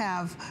didn't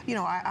have, you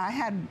know, I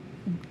had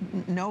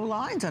no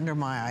lines under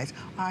my eyes.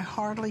 I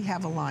hardly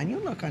have a line. You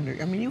look under,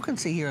 I mean, you can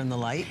see here in the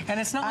light. And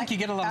it's not like you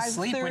get a lot of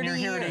sleep when you're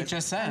here at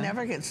HSN. I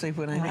never get sleep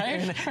when I'm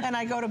here. And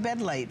I go to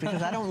bed late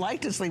because I don't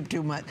like to sleep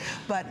too much.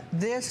 But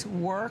this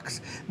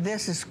works.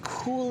 This is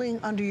cooling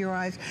under your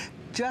eyes.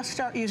 just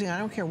start using, I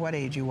don't care what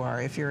age you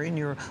are. If you're in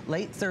your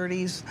late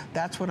 30s,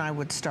 that's when I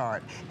would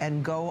start.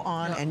 And go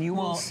on, and you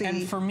will see.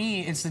 And for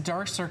me, it's the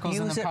dark circles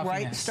and the puffiness.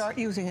 Right, start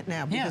using it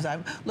now, because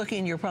I'm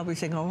looking, you're probably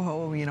saying,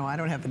 oh, you know, I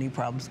don't have any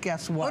problems.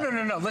 Guess what? Oh,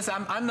 no.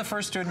 Listen, I'm the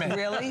first to admit.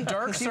 Really?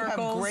 Dark circles.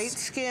 You have great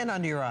skin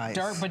under your eyes.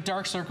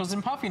 Dark circles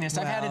and puffiness.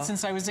 I've had it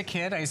since I was a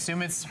kid. I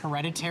assume it's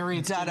hereditary,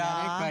 it's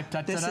genetic,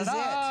 but this is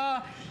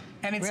it.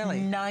 And it's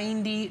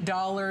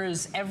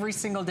 $90 every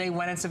single day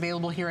when it's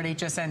available here at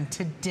HSN.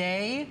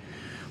 Today,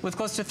 with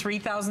close to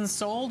 3,000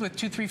 sold, with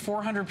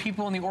 400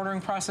 people in the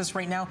ordering process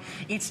right now,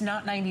 it's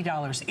not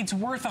 $90. It's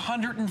worth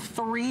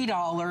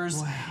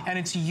 $103, and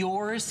it's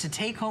yours to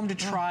take home to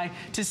try,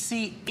 to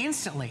see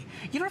instantly.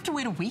 You don't have to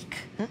wait a week.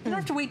 You don't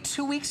have to wait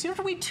 2 weeks. You don't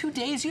have to wait 2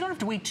 days. You don't have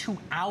to wait 2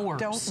 hours.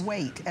 Don't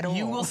wait at all.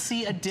 You will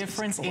see a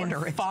difference in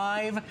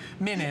 5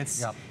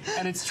 minutes,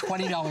 and it's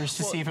 $20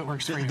 to see if it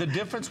works for you. The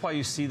difference why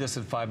you see this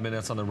in 5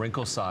 minutes on the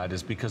wrinkle side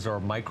is because there are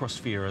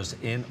microspheres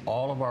in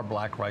all of our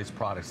black rice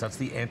products. That's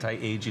the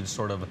anti-aging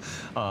sort of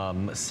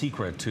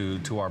secret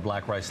to our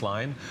black rice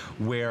line,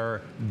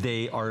 where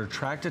they are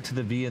attracted to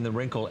the V and the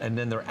wrinkle, and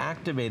then they're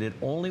activated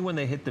only when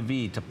they hit the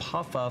V to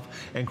puff up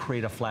and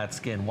create a flat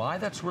skin. Why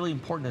that's really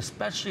important,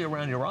 especially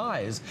around your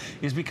eyes,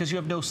 is because you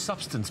have no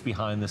substance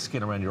behind the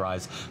skin around your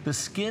eyes. The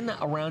skin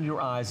around your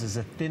eyes is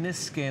the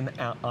thinnest skin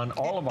on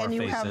all of our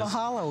faces. And you have a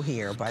hollow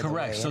here, by the way.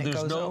 Correct. So and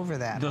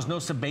there's there's no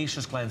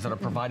sebaceous glands that are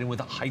providing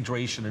with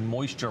hydration and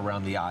moisture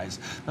around the eyes.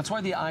 That's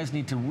why the eyes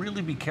need to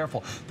really be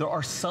careful. There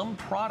are some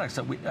products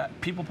that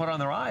people put on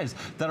their eyes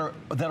that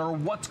are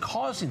what's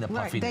causing the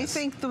puffiness. They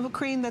think the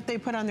cream that they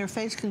put on their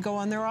face can go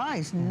on their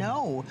eyes.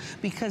 No,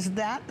 because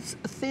that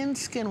thin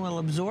skin will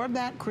absorb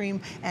that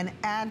cream and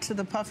add to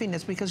the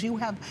puffiness, because you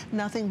have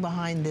nothing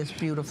behind this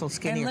beautiful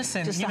skin here. And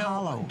listen, just you know,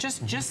 hollow.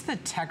 Just the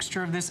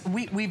texture of this.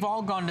 We've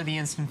all gone to the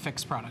Instant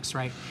Fix products,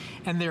 right?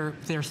 And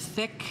they're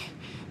thick.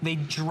 They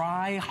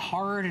dry,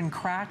 hard, and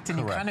cracked, and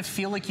you kind of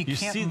feel like you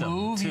can't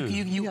move.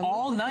 You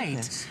all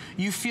night,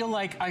 you feel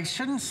like, I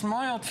shouldn't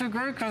smile too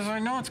great because I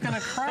know it's going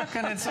to crack,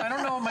 and I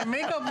don't know what my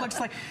makeup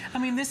looks like. I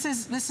mean, this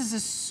is a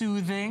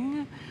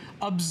soothing,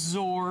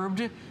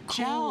 absorbed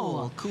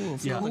gel.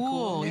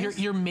 Cool.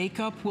 Your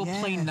makeup will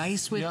play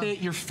nice with it.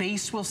 Your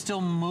face will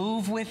still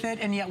move with it,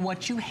 and yet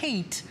what you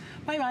hate,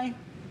 bye-bye.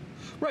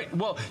 Right.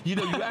 Well, you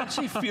know, you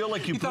actually feel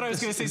like you thought I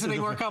was going to say something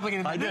more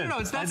complicated. I did. No,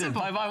 it's that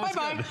simple.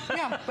 Bye-bye.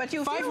 Yeah, but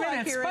you feel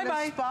like you're in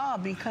a spa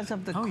because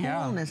of the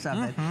coolness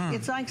of it.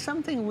 It's like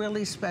something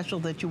really special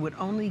that you would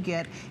only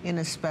get in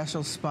a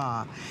special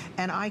spa.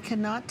 And I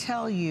cannot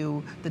tell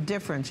you the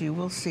difference you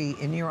will see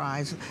in your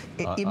eyes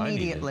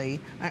immediately.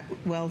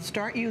 Well,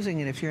 start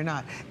using it if you're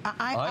not.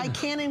 I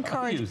can't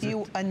encourage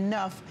you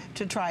enough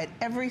to try it.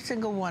 Every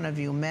single one of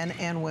you, men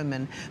and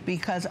women,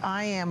 because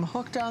I am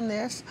hooked on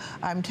this.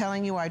 I'm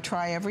telling you, I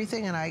try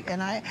everything, and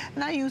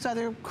I use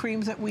other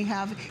creams that we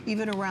have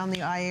even around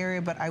the eye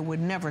area, but I would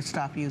never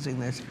stop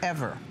using this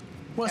ever.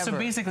 Well, so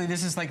basically,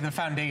 this is like the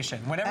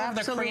foundation. Whatever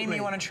the cream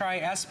you want to try,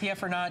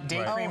 SPF or not,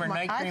 day cream or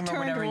night cream or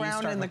whatever, you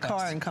start with this. I've turned around in the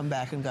car and come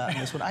back and gotten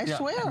this one. I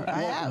swear,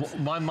 I have.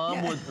 My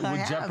mom would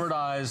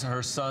jeopardize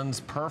her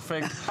son's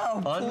perfect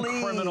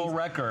uncriminal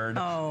record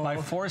by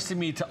forcing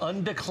me to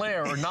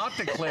undeclare or not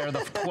declare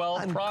the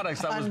 12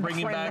 products I was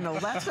bringing back.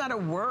 That's not a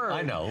word.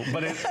 I know,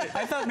 but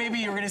I thought maybe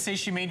you were going to say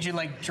she made you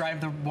like drive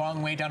the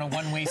wrong way down a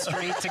one-way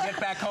street to get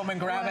back home and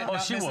grab it,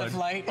 not miss a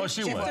flight. Oh,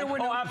 she would.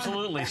 Oh,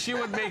 absolutely. She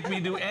would make me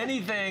do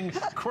anything,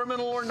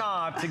 criminal or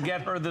not, to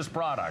get her this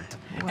product.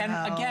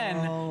 And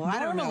again,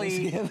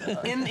 normally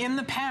in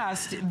the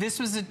past, this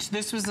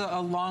was a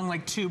long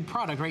like tube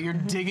product, right? You're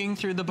digging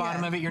through the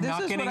bottom of it. You're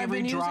not getting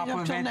every drop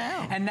of it.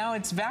 And now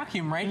it's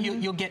vacuum, right?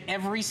 You'll get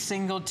every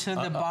single to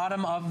the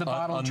bottom of the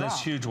bottle on drop.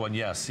 This huge one,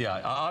 yes,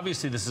 yeah.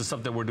 Obviously, this is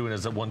something we're doing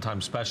as a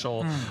one-time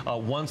special.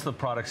 Once the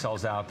product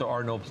sells out, there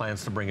are no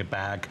plans to bring it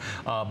back.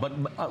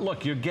 But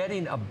look, you're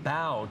getting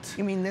about.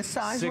 You mean this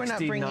size 60, we're not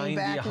bringing 90,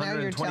 back now?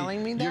 You're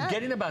telling me that? You're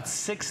getting about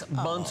 6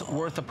 months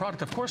worth of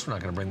product. Of course, we're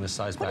not going to bring this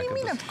size back. What do you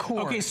mean, of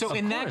course? Okay, so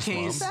in that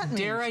case,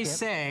 dare I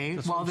say,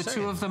 while the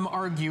two of them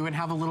argue and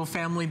have a little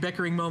family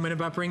bickering moment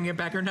about bringing it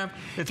back or not,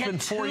 it's been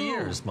 4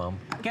 years, Mom.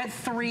 Get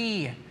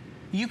 3.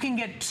 You can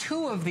get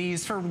 2 of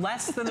these for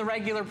less than the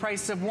regular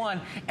price of 1,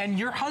 and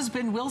your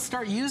husband will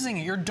start using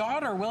it. Your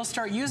daughter will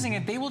start using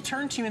it. They will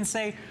turn to you and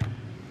say,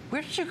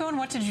 where did you go and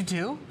what did you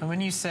do? And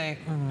when you say,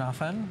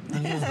 nothing,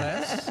 and use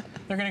this,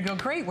 they're going to go,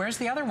 great, where's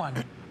the other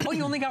one? Oh,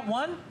 you only got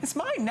 1? It's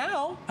mine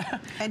now.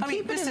 And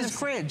keep it in the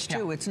fridge,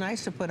 too. Yeah. It's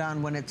nice to put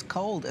on when it's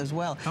cold as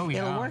well. Oh,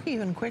 yeah. It'll work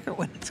even quicker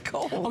when it's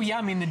cold. Oh, yeah.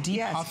 I mean, the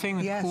deep puffing,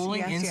 the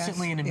cooling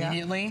instantly and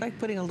immediately. It's like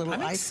putting a little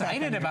ice. I'm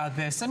excited about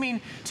this. I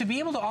mean, to be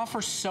able to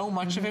offer so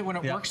much of it when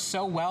it works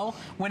so well,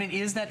 when it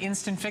is that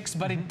instant fix,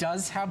 but it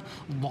does have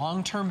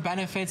long-term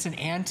benefits and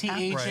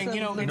anti-aging.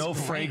 You know, no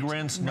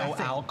fragrance, no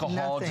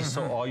alcohol. Just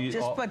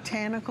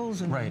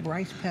botanicals and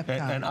rice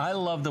peptides. And I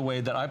love the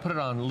way that I put it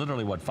on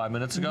literally, what, 5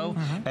 minutes ago?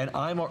 And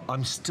I'm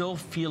I'm still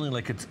feeling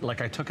like it's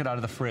like I took it out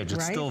of the fridge.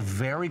 It's still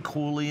very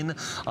cooling.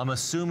 I'm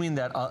assuming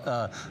that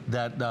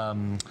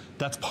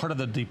that's part of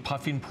the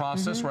depuffing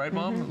process, right,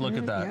 Mom? Look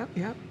at that.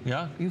 Yep.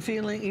 Yeah. You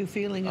feeling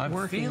it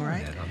working,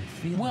 right? I'm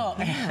feeling well,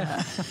 it.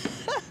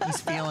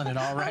 He's feeling it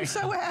all right. I'm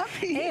so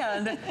happy.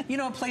 And you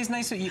know, it plays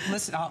nice.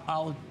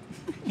 Listen,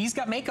 he's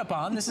got makeup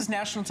on. This is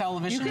national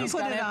television. You can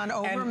put it on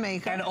over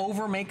makeup. And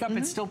over makeup,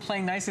 it's still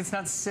playing nice. It's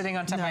not sitting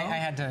on top. No. I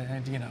had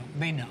to, you know,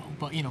 they know,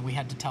 but you know, we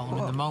had to tell them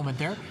in the moment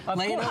there.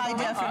 Later, high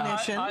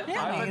definition.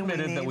 I've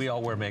admitted that we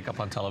all wear makeup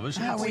on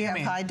television. Yeah, we have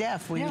high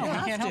def. We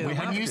have to.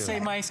 When you say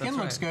my skin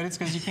looks good, it's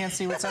because you can't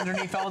see what's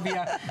underneath all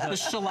the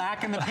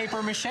shellac and the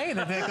paper mache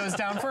that goes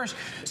down first.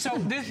 So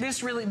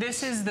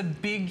this is the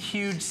big,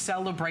 huge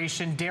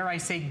celebration, dare I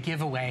say,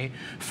 giveaway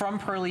from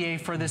Perlier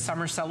for the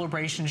summer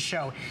celebration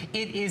show.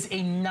 It is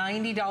a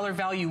 $90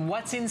 value.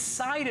 What's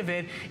inside of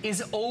it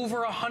is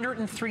over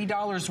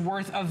 $103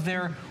 worth of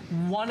their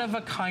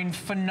one-of-a-kind,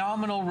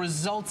 phenomenal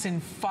results in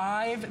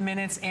 5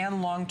 minutes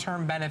and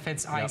long-term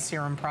benefits eye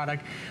serum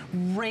product.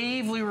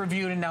 Ravely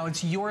reviewed, and now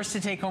it's yours to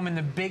take home in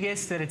the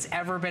biggest that it's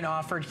ever been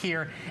offered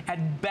here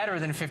at better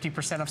than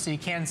 50% off, so you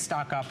can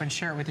stock up and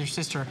share it with your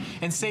sister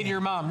and say to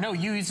your mom, no,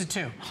 you use it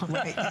too.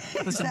 Right.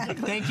 Listen,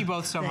 thank you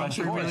both so much.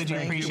 We really do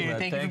appreciate it.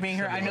 Thank you for being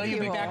here. I know you'll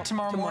be back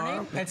tomorrow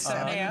morning at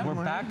 7 a.m.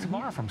 We're back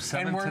tomorrow from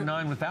 7 to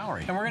 9 with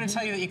Valerie. And we're going to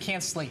tell you that you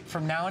can't sleep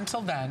from now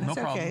until then. No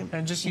problem. Okay.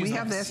 And just use we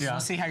have this. We'll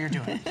see how you're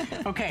doing.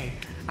 Okay,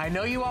 I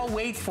know you all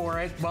wait for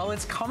it. Well,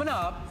 it's coming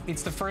up.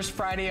 It's the first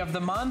Friday of the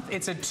month.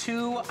 It's a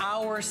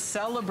 2-hour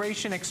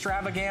celebration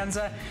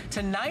extravaganza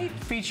tonight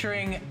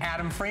featuring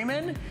Adam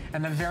Freeman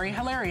and the very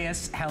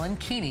hilarious Helen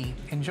Keeney.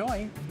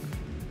 Enjoy.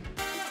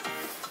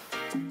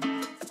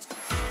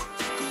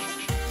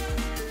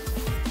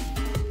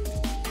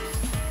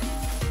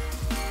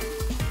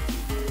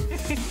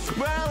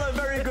 Well, a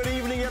very good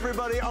evening,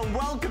 everybody, and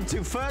welcome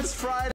to First Friday.